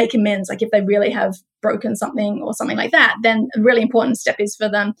make amends. Like if they really have broken something or something like that, then a really important step is for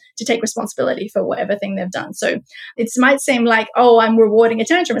them to take responsibility for whatever thing they've done. So it might seem like, oh, I'm rewarding a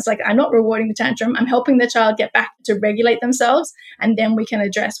tantrum. It's like, I'm not rewarding the tantrum. I'm helping the child get back to regulate themselves. And then we can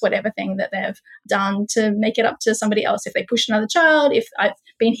address whatever thing that they've done to make it up to somebody else. If they push another child, if I've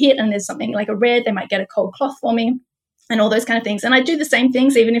been hit and there's something like a red, they might get a cold cloth for me. And all those kind of things. And I do the same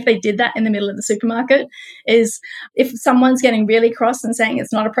things, even if they did that in the middle of the supermarket, is if someone's getting really cross and saying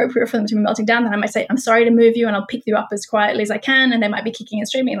it's not appropriate for them to be melting down, then I might say, I'm sorry to move you, and I'll pick you up as quietly as I can. And they might be kicking and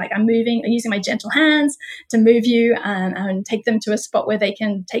screaming, like I'm using my gentle hands to move you and take them to a spot where they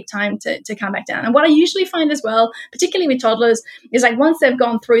can take time to calm back down. And what I usually find as well, particularly with toddlers, is like once they've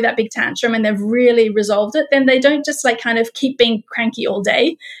gone through that big tantrum and they've really resolved it, then they don't just like kind of keep being cranky all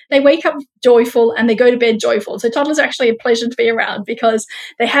day. They wake up joyful and they go to bed joyful. So toddlers are actually a pleasure to be around, because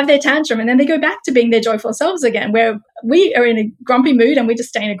they have their tantrum and then they go back to being their joyful selves again, where we are in a grumpy mood and we just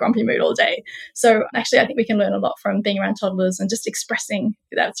stay in a grumpy mood all day. So actually, I think we can learn a lot from being around toddlers and just expressing,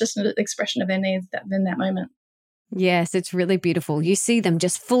 that's just an expression of their needs in that moment. Yes, it's really beautiful. You see them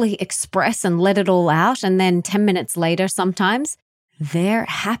just fully express and let it all out. And then 10 minutes later, sometimes they're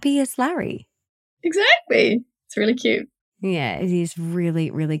happy as Larry. Exactly. It's really cute. Yeah, it is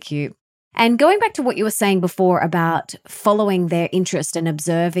really, really cute. And going back to what you were saying before about following their interest and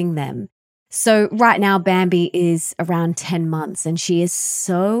observing them. So right now, Bambi is around 10 months and she is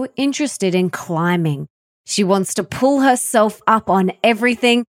so interested in climbing. She wants to pull herself up on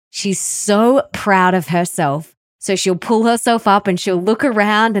everything. She's so proud of herself. So she'll pull herself up and she'll look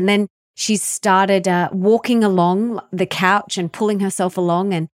around, and then she started walking along the couch and pulling herself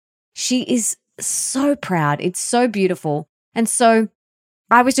along, and she is so proud. It's so beautiful. And so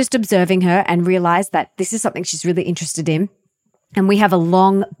I was just observing her and realized that this is something she's really interested in. And we have a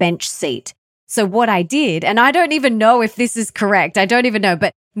long bench seat. So what I did, and I don't even know if this is correct, I don't even know,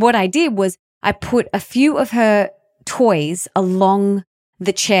 but what I did was I put a few of her toys along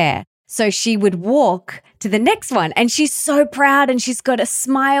the chair. So she would walk to the next one, and she's so proud and she's got a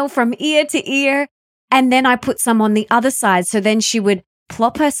smile from ear to ear. And then I put some on the other side. So then she would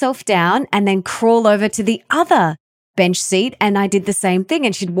plop herself down and then crawl over to the other bench seat. And I did the same thing,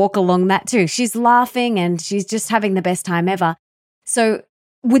 and she'd walk along that too. She's laughing and she's just having the best time ever. So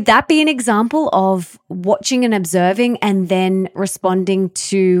would that be an example of watching and observing and then responding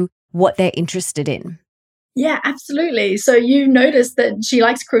to what they're interested in? Yeah, absolutely. So you notice that she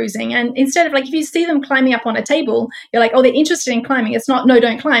likes cruising, and instead of like, if you see them climbing up on a table, you're like, oh, they're interested in climbing. It's not, no,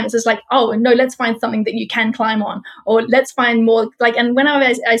 don't climb. It's just like, oh, no, let's find something that you can climb on, or let's find more like, and when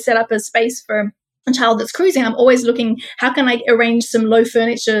I set up a space for a child that's cruising, I'm always looking, how can I arrange some low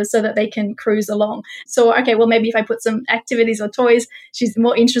furniture so that they can cruise along? So, okay, well, maybe if I put some activities or toys, she's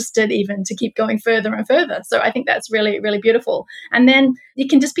more interested even to keep going further and further. So I think that's really, really beautiful. And then it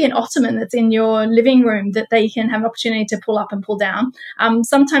can just be an ottoman that's in your living room that they can have an opportunity to pull up and pull down.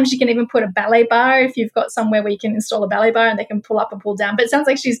 Sometimes you can even put a ballet bar if you've got somewhere where you can install a ballet bar and they can pull up and pull down. But it sounds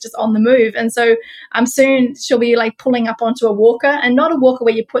like she's just on the move. And so soon she'll be like pulling up onto a walker, and not a walker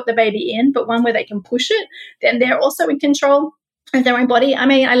where you put the baby in, but one where they can push it. Then they're also in control of their own body. I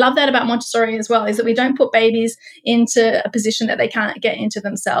mean, I love that about Montessori as well, is that we don't put babies into a position that they can't get into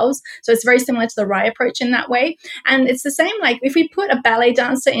themselves. So it's very similar to the Rai approach in that way. And it's the same, like if we put a ballet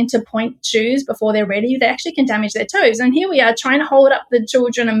dancer into point shoes before they're ready, they actually can damage their toes. And here we are trying to hold up the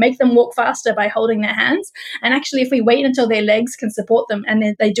children and make them walk faster by holding their hands. And actually, if we wait until their legs can support them and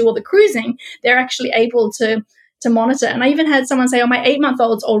then they do all the cruising, they're actually able to monitor. And I even had someone say, oh, my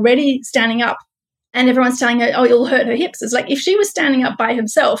 8-month-old's already standing up. And everyone's telling her, oh, it'll hurt her hips. It's like, if she was standing up by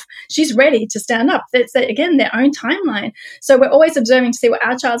herself, she's ready to stand up. That's, again, their own timeline. So we're always observing to see what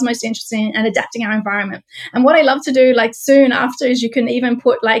our child's most interested in and adapting our environment. And what I love to do, like soon after, is you can even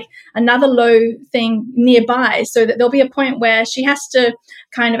put like another low thing nearby, so that there'll be a point where she has to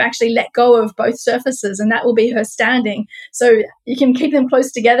kind of actually let go of both surfaces, and that will be her standing. So you can keep them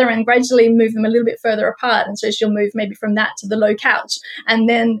close together and gradually move them a little bit further apart. And so she'll move maybe from that to the low couch. And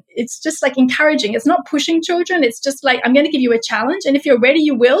then it's just like encouraging. It's not pushing children. It's just like, I'm going to give you a challenge. And if you're ready,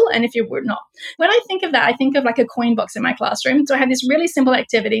 you will. And if you're not. When I think of that, I think of like a coin box in my classroom. So I have this really simple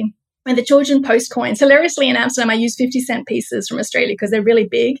activity and the children post coins. Hilariously, in Amsterdam, I use 50-cent pieces from Australia because they're really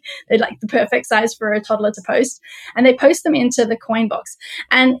big. They're like the perfect size for a toddler to post. And they post them into the coin box.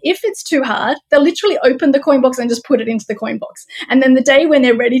 And if it's too hard, they'll literally open the coin box and just put it into the coin box. And then the day when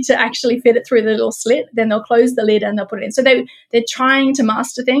they're ready to actually fit it through the little slit, then they'll close the lid and they'll put it in. So they're trying to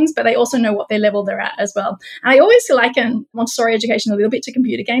master things, but they also know what their level they're at as well. And I always liken Montessori education a little bit to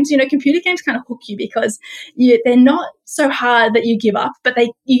computer games. You know, computer games kind of hook you because they're not so hard that you give up, but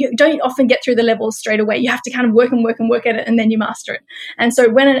you don't often get through the levels straight away. You have to kind of work at it, and then you master it. And so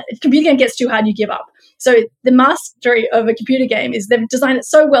when a computer game gets too hard, you give up. So the mastery of a computer game is they've designed it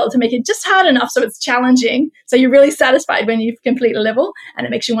so well to make it just hard enough so it's challenging. So you're really satisfied when you complete a level, and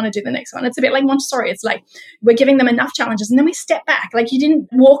it makes you want to do the next one. It's a bit like Montessori. It's like we're giving them enough challenges, and then we step back. Like you didn't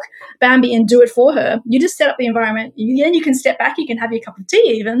walk Bambi and do it for her. You just set up the environment. Then you can step back. You can have your cup of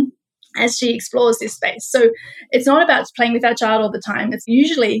tea even, as she explores this space. So it's not about playing with our child all the time. It's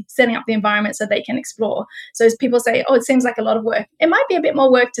usually setting up the environment so they can explore. So as people say, oh, it seems like a lot of work. It might be a bit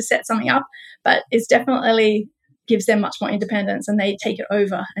more work to set something up, but it's definitely gives them much more independence, and they take it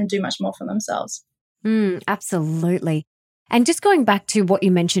over and do much more for themselves. Absolutely. And just going back to what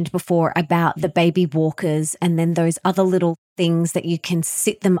you mentioned before about the baby walkers and then those other little things that you can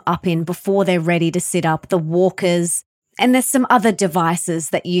sit them up in before they're ready to sit up, the walkers. And there's some other devices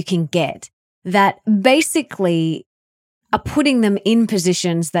that you can get that basically are putting them in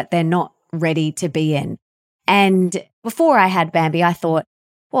positions that they're not ready to be in. And before I had Bambi, I thought,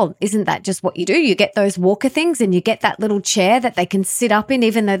 well, isn't that just what you do? You get those walker things and you get that little chair that they can sit up in,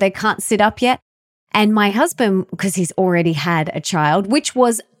 even though they can't sit up yet. And my husband, because he's already had a child, which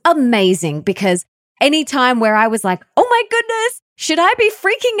was amazing, because any time where I was like, oh my goodness, should I be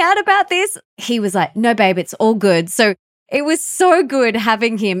freaking out about this? He was like, no, babe, it's all good. So it was so good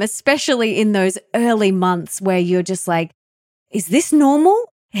having him, especially in those early months where you're just like, is this normal?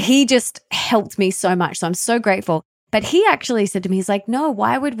 He just helped me so much. So I'm so grateful. But he actually said to me, he's like, no,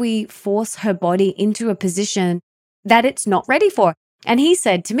 why would we force her body into a position that it's not ready for? And he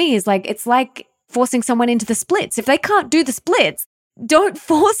said to me, it's like forcing someone into the splits. If they can't do the splits, don't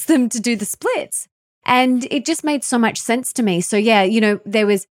force them to do the splits. And it just made so much sense to me. So yeah, there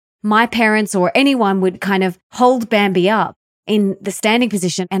was my parents or anyone would kind of hold Bambi up in the standing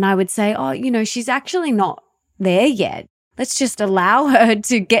position. And I would say, oh, she's actually not there yet. Let's just allow her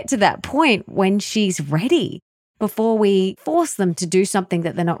to get to that point when she's ready before we force them to do something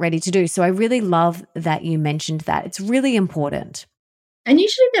that they're not ready to do. So I really love that you mentioned that. It's really important. And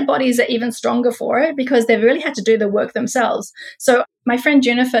usually their bodies are even stronger for it because they've really had to do the work themselves. So my friend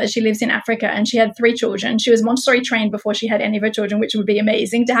Jennifer, she lives in Africa and she had 3 children. She was Montessori trained before she had any of her children, which would be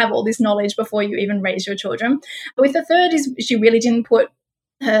amazing to have all this knowledge before you even raise your children. But with the third, she really didn't put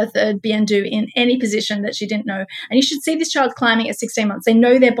her third Biendu in any position that she didn't know. And you should see this child climbing at 16 months. They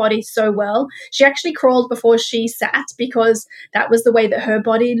know their body so well. She actually crawled before she sat because that was the way that her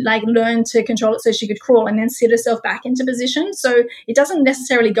body learned to control it, so she could crawl and then sit herself back into position. So it doesn't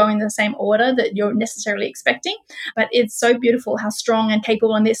necessarily go in the same order that you're necessarily expecting, but it's so beautiful how strong and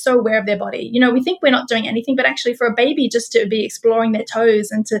capable, and they're so aware of their body. We think we're not doing anything, but actually for a baby just to be exploring their toes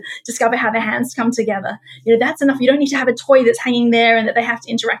and to discover how their hands come together, that's enough. You don't need to have a toy that's hanging there and that they have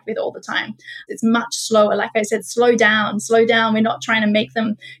to interact with all the time. It's much slower. Like I said, slow down. We're not trying to make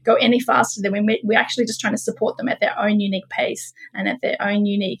them go any faster than we're actually just trying to support them at their own unique pace and at their own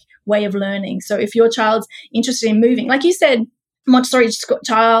unique way of learning. So if your child's interested in moving, like you said, Montessori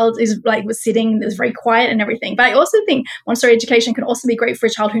child was sitting, is very quiet and everything. But I also think Montessori education can also be great for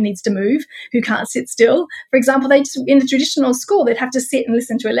a child who needs to move, who can't sit still. For example, in the traditional school, they'd have to sit and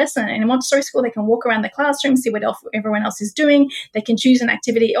listen to a lesson. In a Montessori school, they can walk around the classroom, see what everyone else is doing. They can choose an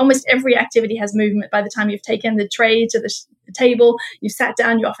activity. Almost every activity has movement. By the time you've taken the tray to the table, you've sat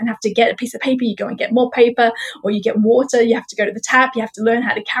down, you often have to get a piece of paper, you go and get more paper, or you get water, you have to go to the tap, you have to learn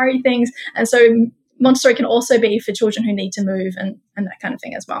how to carry things. And so Montessori can also be for children who need to move and that kind of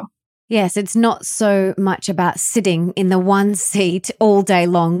thing as well. Yes, it's not so much about sitting in the one seat all day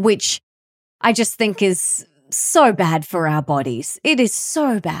long, which I just think is so bad for our bodies. It is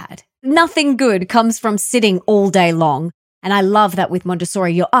so bad. Nothing good comes from sitting all day long. And I love that with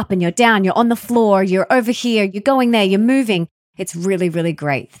Montessori, you're up and you're down, you're on the floor, you're over here, you're going there, you're moving. It's really, really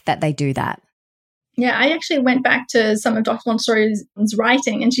great that they do that. Yeah, I actually went back to some of Dr. Montessori's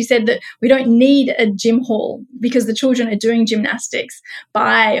writing, and she said that we don't need a gym hall because the children are doing gymnastics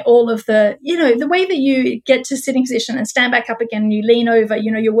by all of the way that you get to sitting position and stand back up again and you lean over,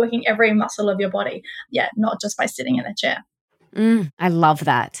 you're working every muscle of your body. Yeah, not just by sitting in a chair. I love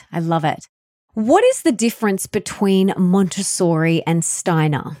that. I love it. What is the difference between Montessori and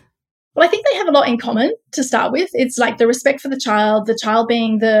Steiner? Well, I think they have a lot in common to start with. It's like the respect for the child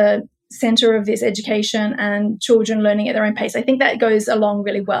being the center of this education and children learning at their own pace. I think that goes along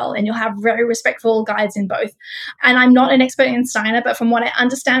really well, and you'll have very respectful guides in both. And I'm not an expert in Steiner, but from what I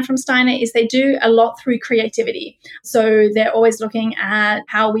understand from Steiner is they do a lot through creativity. So they're always looking at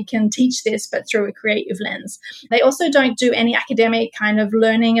how we can teach this, but through a creative lens. They also don't do any academic kind of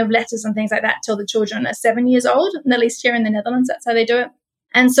learning of letters and things like that till the children are 7 years old, and at least here in the Netherlands, that's how they do it.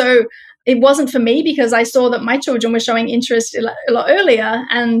 And so it wasn't for me because I saw that my children were showing interest a lot earlier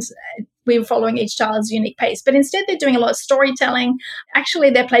and we were following each child's unique pace. But instead, they're doing a lot of storytelling. Actually,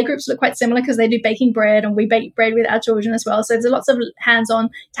 their playgroups look quite similar because they do baking bread and we bake bread with our children as well. So there's lots of hands-on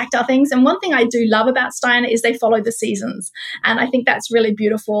tactile things. And one thing I do love about Steiner is they follow the seasons. And I think that's really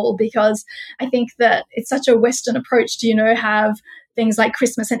beautiful because I think that it's such a Western approach to, have things like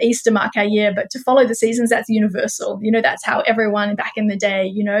Christmas and Easter mark our year, but to follow the seasons, that's universal. That's how everyone back in the day,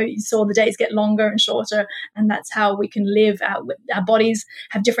 you saw the days get longer and shorter, and that's how we can live. Our bodies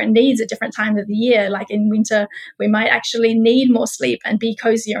have different needs at different times of the year. Like in winter, we might actually need more sleep and be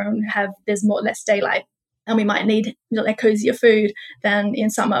cozier and there's less daylight. And we might need cozier food than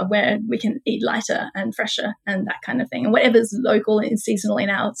in summer where we can eat lighter and fresher and that kind of thing. And whatever's local and seasonal in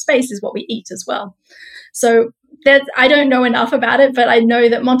our space is what we eat as well. So I don't know enough about it, but I know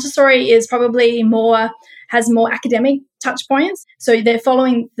that Montessori is probably has more academic touch points. So they're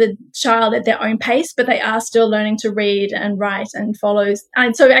following the child at their own pace, but they are still learning to read and write and follow.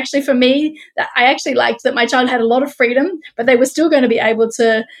 And so actually for me, I actually liked that my child had a lot of freedom, but they were still going to be able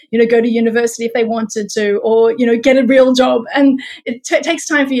to, go to university if they wanted to, or, get a real job. And it takes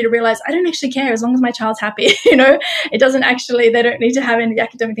time for you to realize, I don't actually care as long as my child's happy. It doesn't actually, they don't need to have any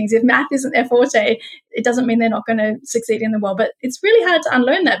academic things. If math isn't their forte, it doesn't mean they're not going to succeed in the world. But it's really hard to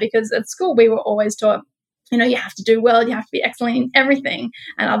unlearn that because at school we were always taught, you have to do well, you have to be excellent in everything,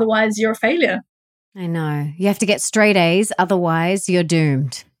 and otherwise you're a failure. I know. You have to get straight A's, otherwise you're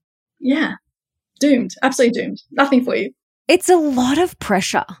doomed. Yeah. doomed, absolutely doomed. Nothing for you. It's a lot of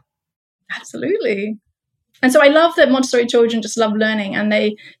pressure. Absolutely. And so I love that Montessori children just love learning and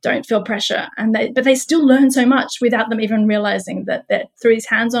they don't feel pressure, but they still learn so much without them even realizing that through these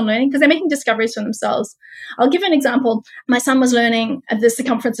hands-on learning, because they're making discoveries for themselves. I'll give an example. My son was learning at the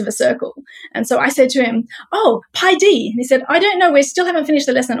circumference of a circle. And so I said to him, "Oh, pi d." And he said, "I don't know. We still haven't finished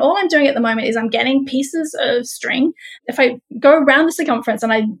the lesson. All I'm doing at the moment is I'm getting pieces of string. If I go around the circumference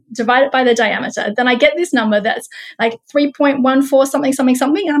and I divide it by the diameter, then I get this number that's like 3.14 something, something,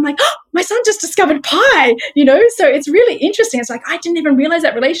 something." And I'm like, "Oh, my son just discovered pi." So it's really interesting. It's like, I didn't even realize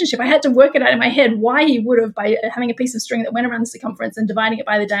that relationship. I had to work it out in my head why he would have, by having a piece of string that went around the circumference and dividing it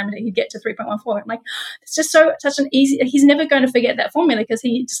by the diameter, he'd get to 3.14. I'm like, it's just such an easy, he's never going to forget that formula because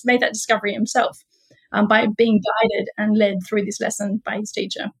he just made that discovery himself by being guided and led through this lesson by his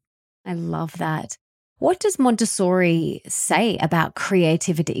teacher. I love that. What does Montessori say about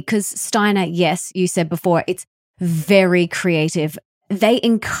creativity? Because Steiner, yes, you said before, it's very creative. They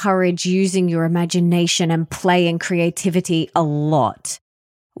encourage using your imagination and play and creativity a lot.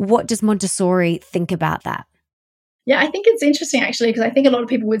 What does Montessori think about that? Yeah, I think it's interesting actually, because I think a lot of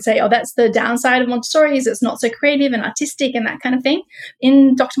people would say, oh, that's the downside of Montessori is it's not so creative and artistic and that kind of thing.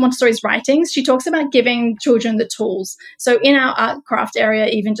 In Dr. Montessori's writings, she talks about giving children the tools. So in our art craft area,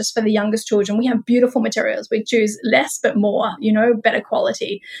 even just for the youngest children, we have beautiful materials. We choose less but more, better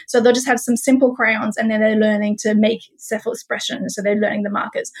quality. So they'll just have some simple crayons and then they're learning to make self-expression. So they're learning the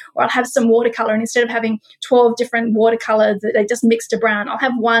markers. Or I'll have some watercolor, and instead of having 12 different watercolors that they just mix to brown, I'll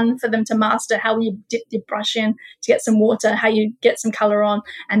have one for them to master how you dip your brush in to get some water, how you get some color on,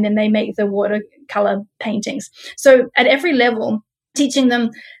 and then they make the watercolor paintings. So at every level, teaching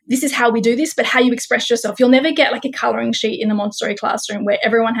them this is how we do this, but how you express yourself. You'll never get like a coloring sheet in a Montessori classroom where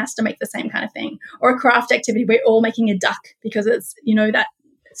everyone has to make the same kind of thing, or a craft activity where we're all making a duck because it's, that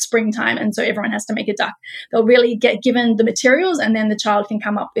springtime, and so everyone has to make a duck. They'll really get given the materials, and then the child can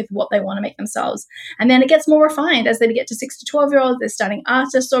come up with what they want to make themselves. And then it gets more refined as they get to 6 to 12-year-olds. They're studying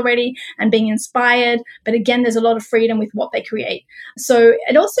artists already and being inspired. But again, there's a lot of freedom with what they create. So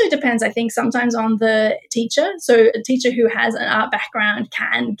it also depends, I think, sometimes on the teacher. So a teacher who has an art background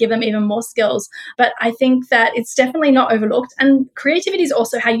can give them even more skills. But I think that it's definitely not overlooked. And creativity is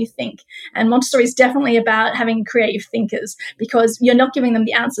also how you think. And Montessori is definitely about having creative thinkers, because you're not giving them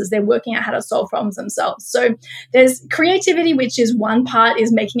the answers. They're working out how to solve problems themselves. So there's creativity, which is one part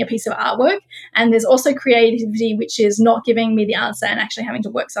is making a piece of artwork. And there's also creativity, which is not giving me the answer and actually having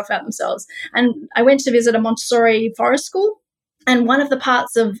to work stuff out themselves. And I went to visit a Montessori forest school. And one of the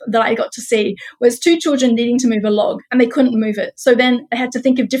parts that I got to see was 2 children needing to move a log, and they couldn't move it. So then they had to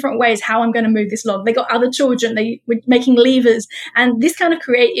think of different ways how I'm going to move this log. They got other children, they were making levers. And this kind of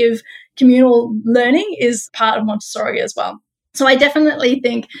creative communal learning is part of Montessori as well. So I definitely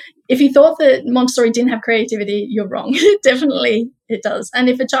think if you thought that Montessori didn't have creativity, you're wrong. Definitely it does. And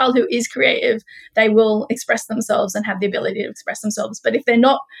if a child who is creative, they will express themselves and have the ability to express themselves. But if they're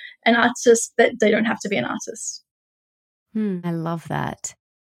not an artist, that they don't have to be an artist. I love that.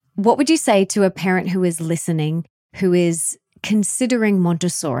 What would you say to a parent who is listening, who is considering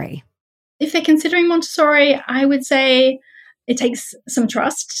Montessori? If they're considering Montessori, I would say it takes some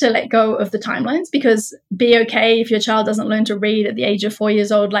trust to let go of the timelines, because be okay if your child doesn't learn to read at the age of 4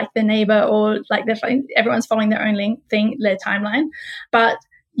 years old, like their neighbor, or like everyone's following their own thing, their timeline. But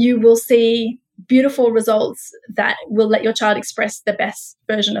you will see beautiful results that will let your child express the best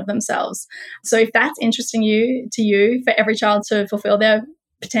version of themselves. So if that's interesting to you, for every child to fulfill their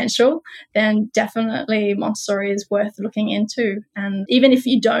potential, then definitely Montessori is worth looking into. And even if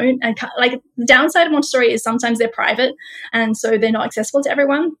you don't, and like the downside of Montessori is sometimes they're private, and so they're not accessible to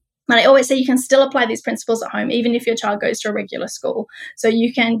everyone. And I always say you can still apply these principles at home, even if your child goes to a regular school. So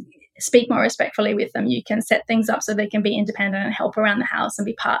you can speak more respectfully with them. You can set things up so they can be independent and help around the house and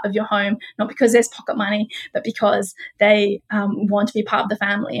be part of your home, not because there's pocket money, but because they want to be part of the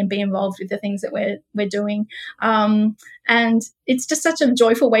family and be involved with the things that we're doing. And it's just such a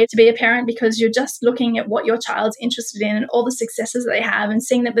joyful way to be a parent, because you're just looking at what your child's interested in and all the successes that they have, and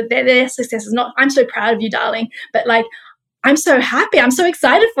seeing that they're their successes. Not, I'm so proud of you, darling, but like, I'm so happy. I'm so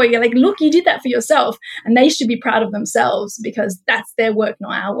excited for you. Like, look, you did that for yourself. And they should be proud of themselves, because that's their work,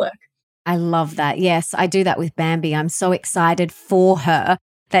 not our work. I love that. Yes, I do that with Bambi. I'm so excited for her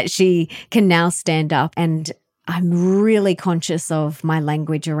that she can now stand up, and I'm really conscious of my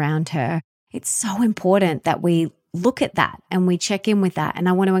language around her. It's so important that we look at that and we check in with that. And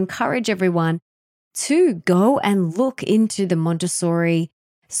I want to encourage everyone to go and look into the Montessori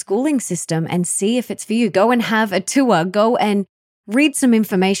schooling system and see if it's for you. Go and have a tour. Go and read some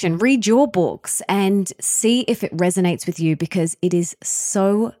information, read your books, and see if it resonates with you, because it is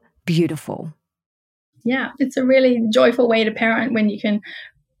so beautiful. Yeah, it's a really joyful way to parent when you can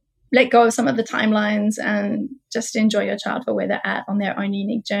let go of some of the timelines and just enjoy your child for where they're at on their own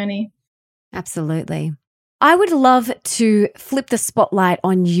unique journey. Absolutely. I would love to flip the spotlight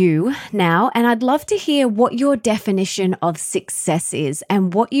on you now, and I'd love to hear what your definition of success is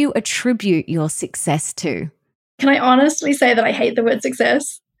and what you attribute your success to. Can I honestly say that I hate the word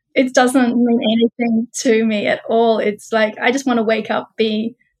success? It doesn't mean anything to me at all. It's like, I just want to wake up,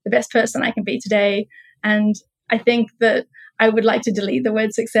 be the best person I can be today. And I think that I would like to delete the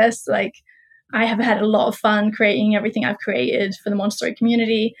word success. Like, I have had a lot of fun creating everything I've created for the Montessori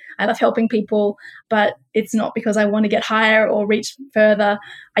community. I love helping people, but it's not because I want to get higher or reach further.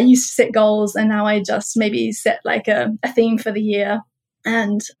 I used to set goals, and now I just maybe set like a theme for the year.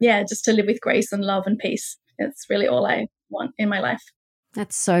 And yeah, just to live with grace and love and peace. It's really all I want in my life.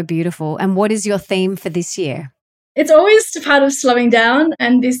 That's so beautiful. And what is your theme for this year? It's always part of slowing down.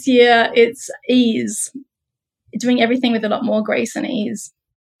 And this year it's ease, doing everything with a lot more grace and ease.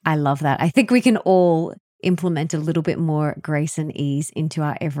 I love that. I think we can all implement a little bit more grace and ease into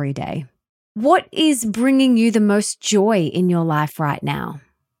our everyday. What is bringing you the most joy in your life right now?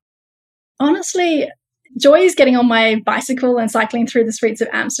 Honestly, joy is getting on my bicycle and cycling through the streets of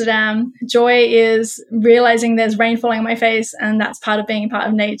Amsterdam. Joy is realizing there's rain falling on my face, and that's part of being part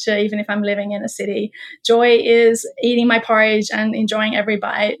of nature, even if I'm living in a city. Joy is eating my porridge and enjoying every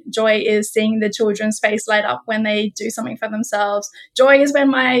bite. Joy is seeing the children's face light up when they do something for themselves. Joy is when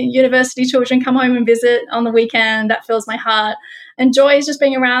my university children come home and visit on the weekend. That fills my heart. And joy is just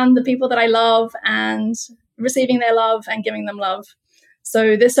being around the people that I love and receiving their love and giving them love.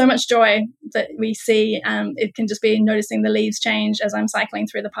 So there's so much joy that we see. It can just be noticing the leaves change as I'm cycling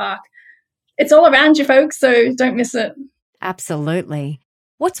through the park. It's all around you, folks, so don't miss it. Absolutely.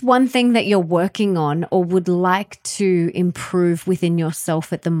 What's one thing that you're working on or would like to improve within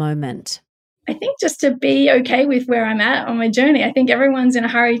yourself at the moment? I think just to be okay with where I'm at on my journey. I think everyone's in a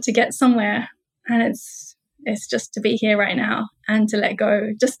hurry to get somewhere, and it's just to be here right now and to let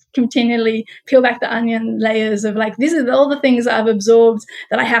go, just continually peel back the onion layers of like, this is all the things that I've absorbed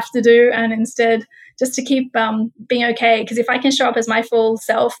that I have to do. And instead just to keep being okay. Because if I can show up as my full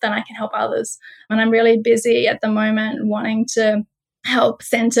self, then I can help others. And I'm really busy at the moment wanting to help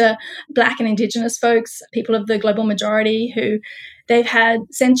center Black and Indigenous folks, people of the global majority who they've had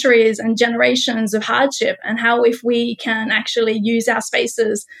centuries and generations of hardship, and how if we can actually use our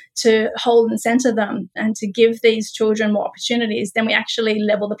spaces to hold and center them and to give these children more opportunities, then we actually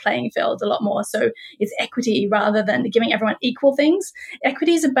level the playing field a lot more. So it's equity rather than giving everyone equal things.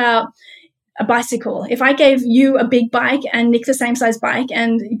 Equity is about a bicycle. If I gave you a big bike and Nick the same size bike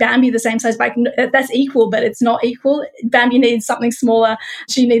and Bambi the same size bike, that's equal, but it's not equal. Bambi needs something smaller.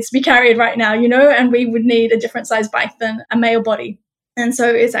 She needs to be carried right now, and we would need a different size bike than a male body. And so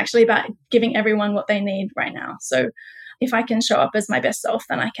it's actually about giving everyone what they need right now. So if I can show up as my best self,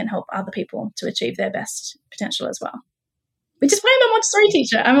 then I can help other people to achieve their best potential as well. Which is why I'm a Montessori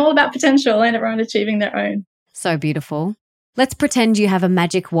teacher. I'm all about potential and everyone achieving their own. So beautiful. Let's pretend you have a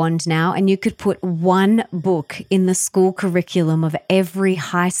magic wand now and you could put one book in the school curriculum of every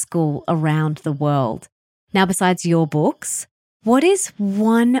high school around the world. Now, besides your books, what is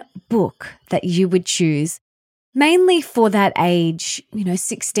one book that you would choose mainly for that age,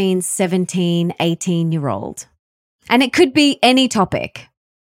 16, 17, 18-year-old? And it could be any topic.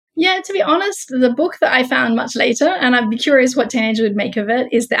 Yeah, to be honest, the book that I found much later, and I'd be curious what teenager would make of it,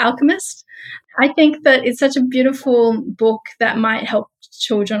 is The Alchemist. I think that it's such a beautiful book that might help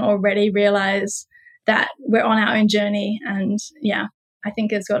children already realize that we're on our own journey. And yeah, I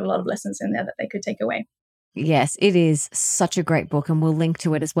think it's got a lot of lessons in there that they could take away. Yes, it is such a great book, and we'll link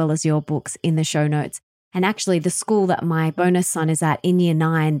to it as well as your books in the show notes. And actually, the school that my bonus son is at in Year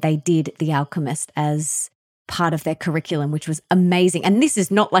 9, they did The Alchemist as part of their curriculum, which was amazing. And this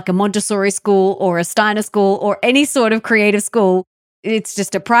is not like a Montessori school or a Steiner school or any sort of creative school. It's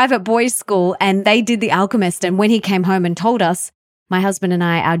just a private boys' school, and they did The Alchemist. And when he came home and told us, my husband and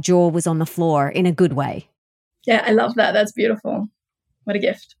I, our jaw was on the floor in a good way. Yeah, I love that. That's beautiful. What a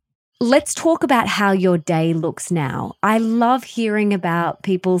gift. Let's talk about how your day looks now. I love hearing about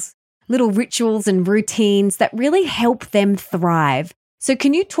people's little rituals and routines that really help them thrive. So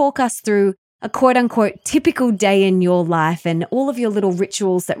can you talk us through a quote unquote typical day in your life and all of your little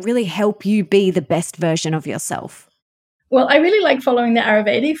rituals that really help you be the best version of yourself? Well, I really like following the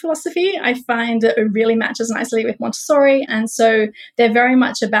Ayurvedic philosophy. I find it really matches nicely with Montessori. And so they're very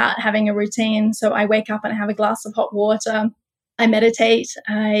much about having a routine. So I wake up and I have a glass of hot water. I meditate.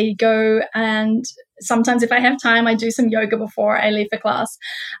 I go and sometimes if I have time, I do some yoga before I leave for class.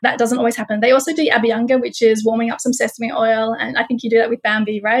 That doesn't always happen. They also do Abhyanga, which is warming up some sesame oil. And I think you do that with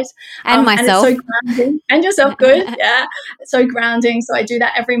Bambi, right? And myself. And it's so grounding. And yourself, good. Yeah. It's so grounding. So I do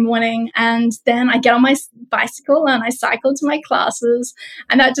that every morning. And then I get on my bicycle and I cycle to my classes.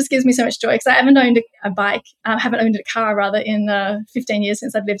 And that just gives me so much joy because I haven't owned a bike. I haven't owned a car, rather, in 15 years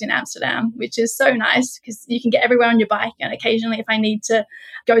since I've lived in Amsterdam, which is so nice because you can get everywhere on your bike. And occasionally, if I need to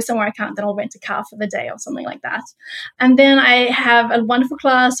go somewhere I can't, then I'll rent a car for the day or something like that. And then I have a wonderful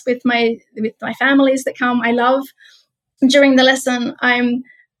class with my families that come. I love during the lesson, I'm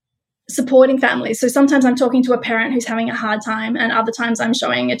supporting families. So sometimes I'm talking to a parent who's having a hard time, and other times I'm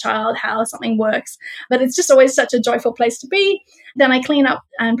showing a child how something works. But it's just always such a joyful place to be. Then I clean up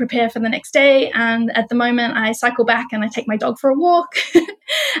and prepare for the next day. And at the moment, I cycle back and I take my dog for a walk.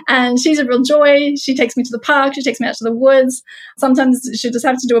 And she's a real joy. She takes me to the park. She takes me out to the woods. Sometimes she'll just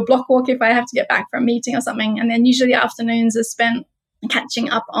have to do a block walk if I have to get back from a meeting or something. And then usually afternoons are spent catching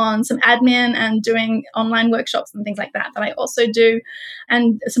up on some admin and doing online workshops and things like that I also do,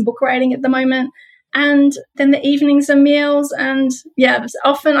 and some book writing at the moment. And then the evenings are meals. And yeah,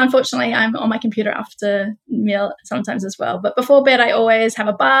 often, unfortunately, I'm on my computer after meal sometimes as well. But before bed, I always have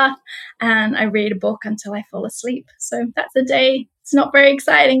a bath and I read a book until I fall asleep. So that's a day. It's not very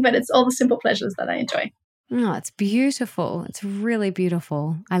exciting, but it's all the simple pleasures that I enjoy. Oh, it's beautiful. It's really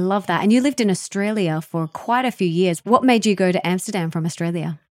beautiful. I love that. And you lived in Australia for quite a few years. What made you go to Amsterdam from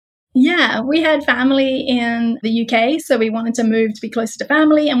Australia? Yeah, we had family in the UK, so we wanted to move to be closer to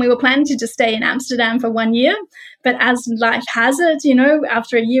family, and we were planning to just stay in Amsterdam for 1 year. But as life has it,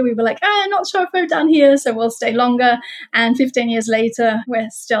 after a year, we were like, not sure if we're done here, so we'll stay longer. And 15 years later, we're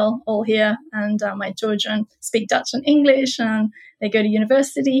still all here. And my children speak Dutch and English, and they go to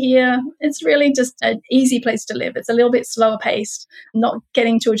university here. It's really just an easy place to live. It's a little bit slower paced. Not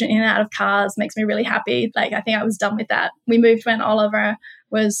getting children in and out of cars makes me really happy. Like, I think I was done with that. We moved when Oliver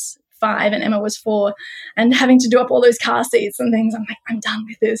was 5 and Emma was 4, and having to do up all those car seats and things, I'm like, I'm done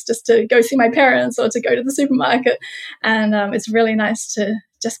with this, just to go see my parents or to go to the supermarket. And it's really nice to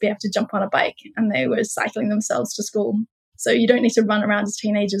just be able to jump on a bike, and they were cycling themselves to school. So you don't need to run around as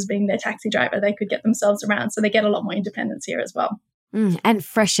teenagers being their taxi driver. They could get themselves around. So they get a lot more independence here as well. And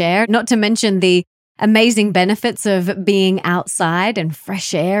fresh air, not to mention the amazing benefits of being outside and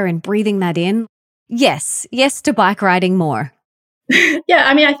fresh air and breathing that in. Yes to bike riding more. Yeah,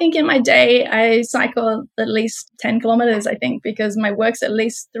 I mean, I think in my day, I cycle at least 10 kilometers, I think, because my work's at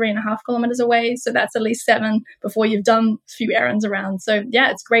least 3.5 kilometers away. So that's at least 7 before you've done a few errands around. So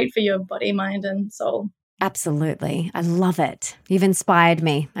yeah, it's great for your body, mind, and soul. Absolutely. I love it. You've inspired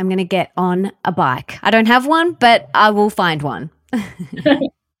me. I'm going to get on a bike. I don't have one, but I will find one.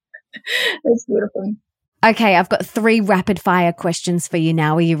 That's beautiful. Okay, I've got 3 rapid fire questions for you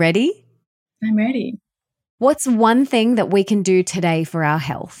now. Are you ready? I'm ready. What's one thing that we can do today for our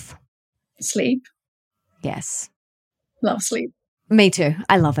health? Sleep. Yes. Love sleep. Me too.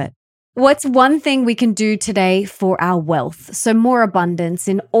 I love it. What's one thing we can do today for our wealth? So more abundance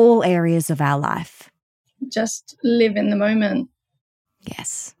in all areas of our life. Just live in the moment.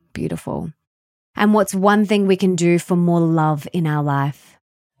 Yes. Beautiful. And what's one thing we can do for more love in our life?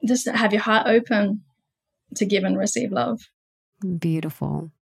 Just have your heart open to give and receive love.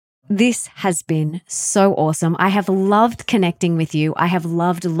 Beautiful. This has been so awesome. I have loved connecting with you. I have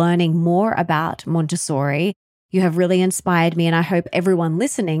loved learning more about Montessori. You have really inspired me, and I hope everyone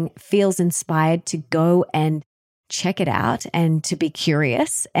listening feels inspired to go and check it out and to be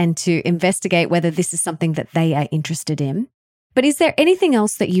curious and to investigate whether this is something that they are interested in. But is there anything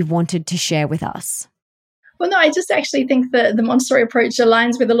else that you wanted to share with us? Well, no, I just actually think that the Montessori approach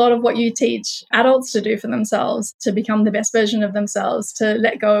aligns with a lot of what you teach adults to do for themselves, to become the best version of themselves, to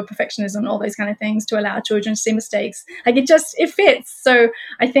let go of perfectionism and all those kind of things, to allow children to see mistakes. Like it fits. So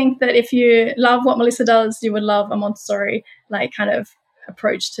I think that if you love what Melissa does, you would love a Montessori kind of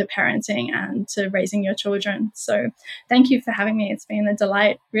approach to parenting and to raising your children. So thank you for having me. It's been a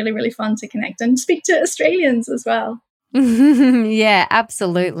delight. Really, really fun to connect and speak to Australians as well. Yeah,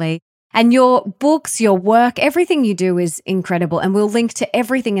 absolutely. And your books, your work, everything you do is incredible. And we'll link to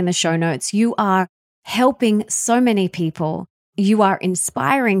everything in the show notes. You are helping so many people. You are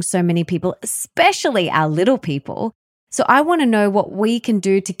inspiring so many people, especially our little people. So I want to know what we can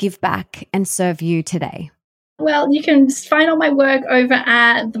do to give back and serve you today. Well, you can find all my work over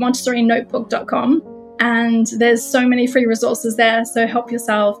at themontessorinotebook.com. And there's so many free resources there, so help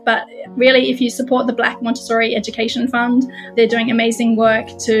yourself. But really, if you support the Black Montessori Education Fund, they're doing amazing work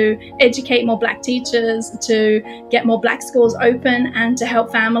to educate more Black teachers, to get more Black schools open, and to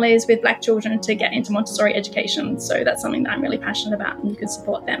help families with Black children to get into Montessori education. So that's something that I'm really passionate about, and you can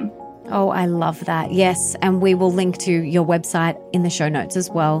support them. Oh, I love that. Yes, and we will link to your website in the show notes as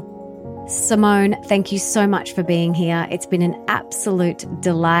well. Simone, thank you so much for being here. It's been an absolute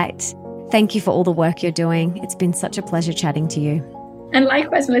delight. Thank you for all the work you're doing. It's been such a pleasure chatting to you. And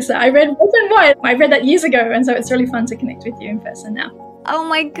likewise, Melissa, I read Wolf and White. I read that years ago, and so it's really fun to connect with you in person now. Oh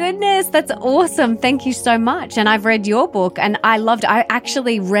my goodness, that's awesome. Thank you so much. And I've read your book and I loved it. I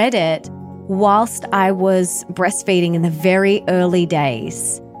actually read it whilst I was breastfeeding in the very early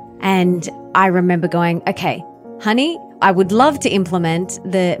days. And I remember going, okay, honey, I would love to implement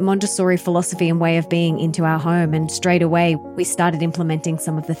the Montessori philosophy and way of being into our home. And straight away, we started implementing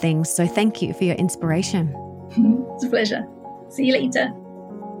some of the things. So thank you for your inspiration. It's a pleasure. See you later.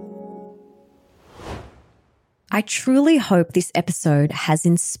 I truly hope this episode has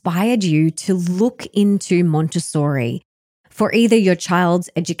inspired you to look into Montessori for either your child's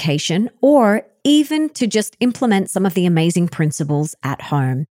education or even to just implement some of the amazing principles at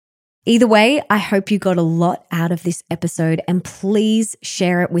home. Either way, I hope you got a lot out of this episode, and please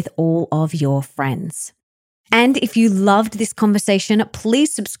share it with all of your friends. And if you loved this conversation,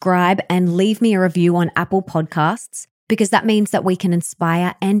 please subscribe and leave me a review on Apple Podcasts, because that means that we can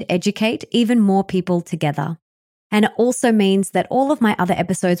inspire and educate even more people together. And it also means that all of my other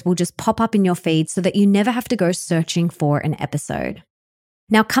episodes will just pop up in your feed so that you never have to go searching for an episode.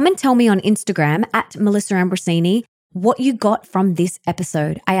 Now come and tell me on Instagram at Melissa Ambrosini what you got from this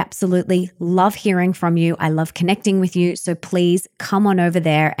episode. I absolutely love hearing from you. I love connecting with you. So please come on over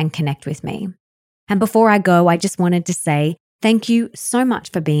there and connect with me. And before I go, I just wanted to say thank you so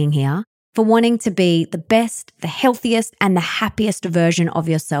much for being here, for wanting to be the best, the healthiest, and the happiest version of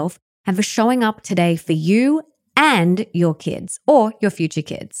yourself, and for showing up today for you and your kids or your future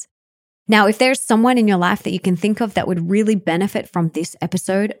kids. Now, if there's someone in your life that you can think of that would really benefit from this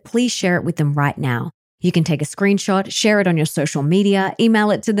episode, please share it with them right now. You can take a screenshot, share it on your social media, email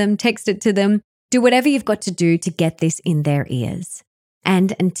it to them, text it to them, do whatever you've got to do to get this in their ears.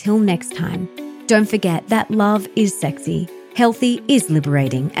 And until next time, don't forget that love is sexy, healthy is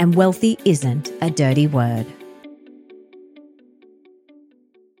liberating, and wealthy isn't a dirty word.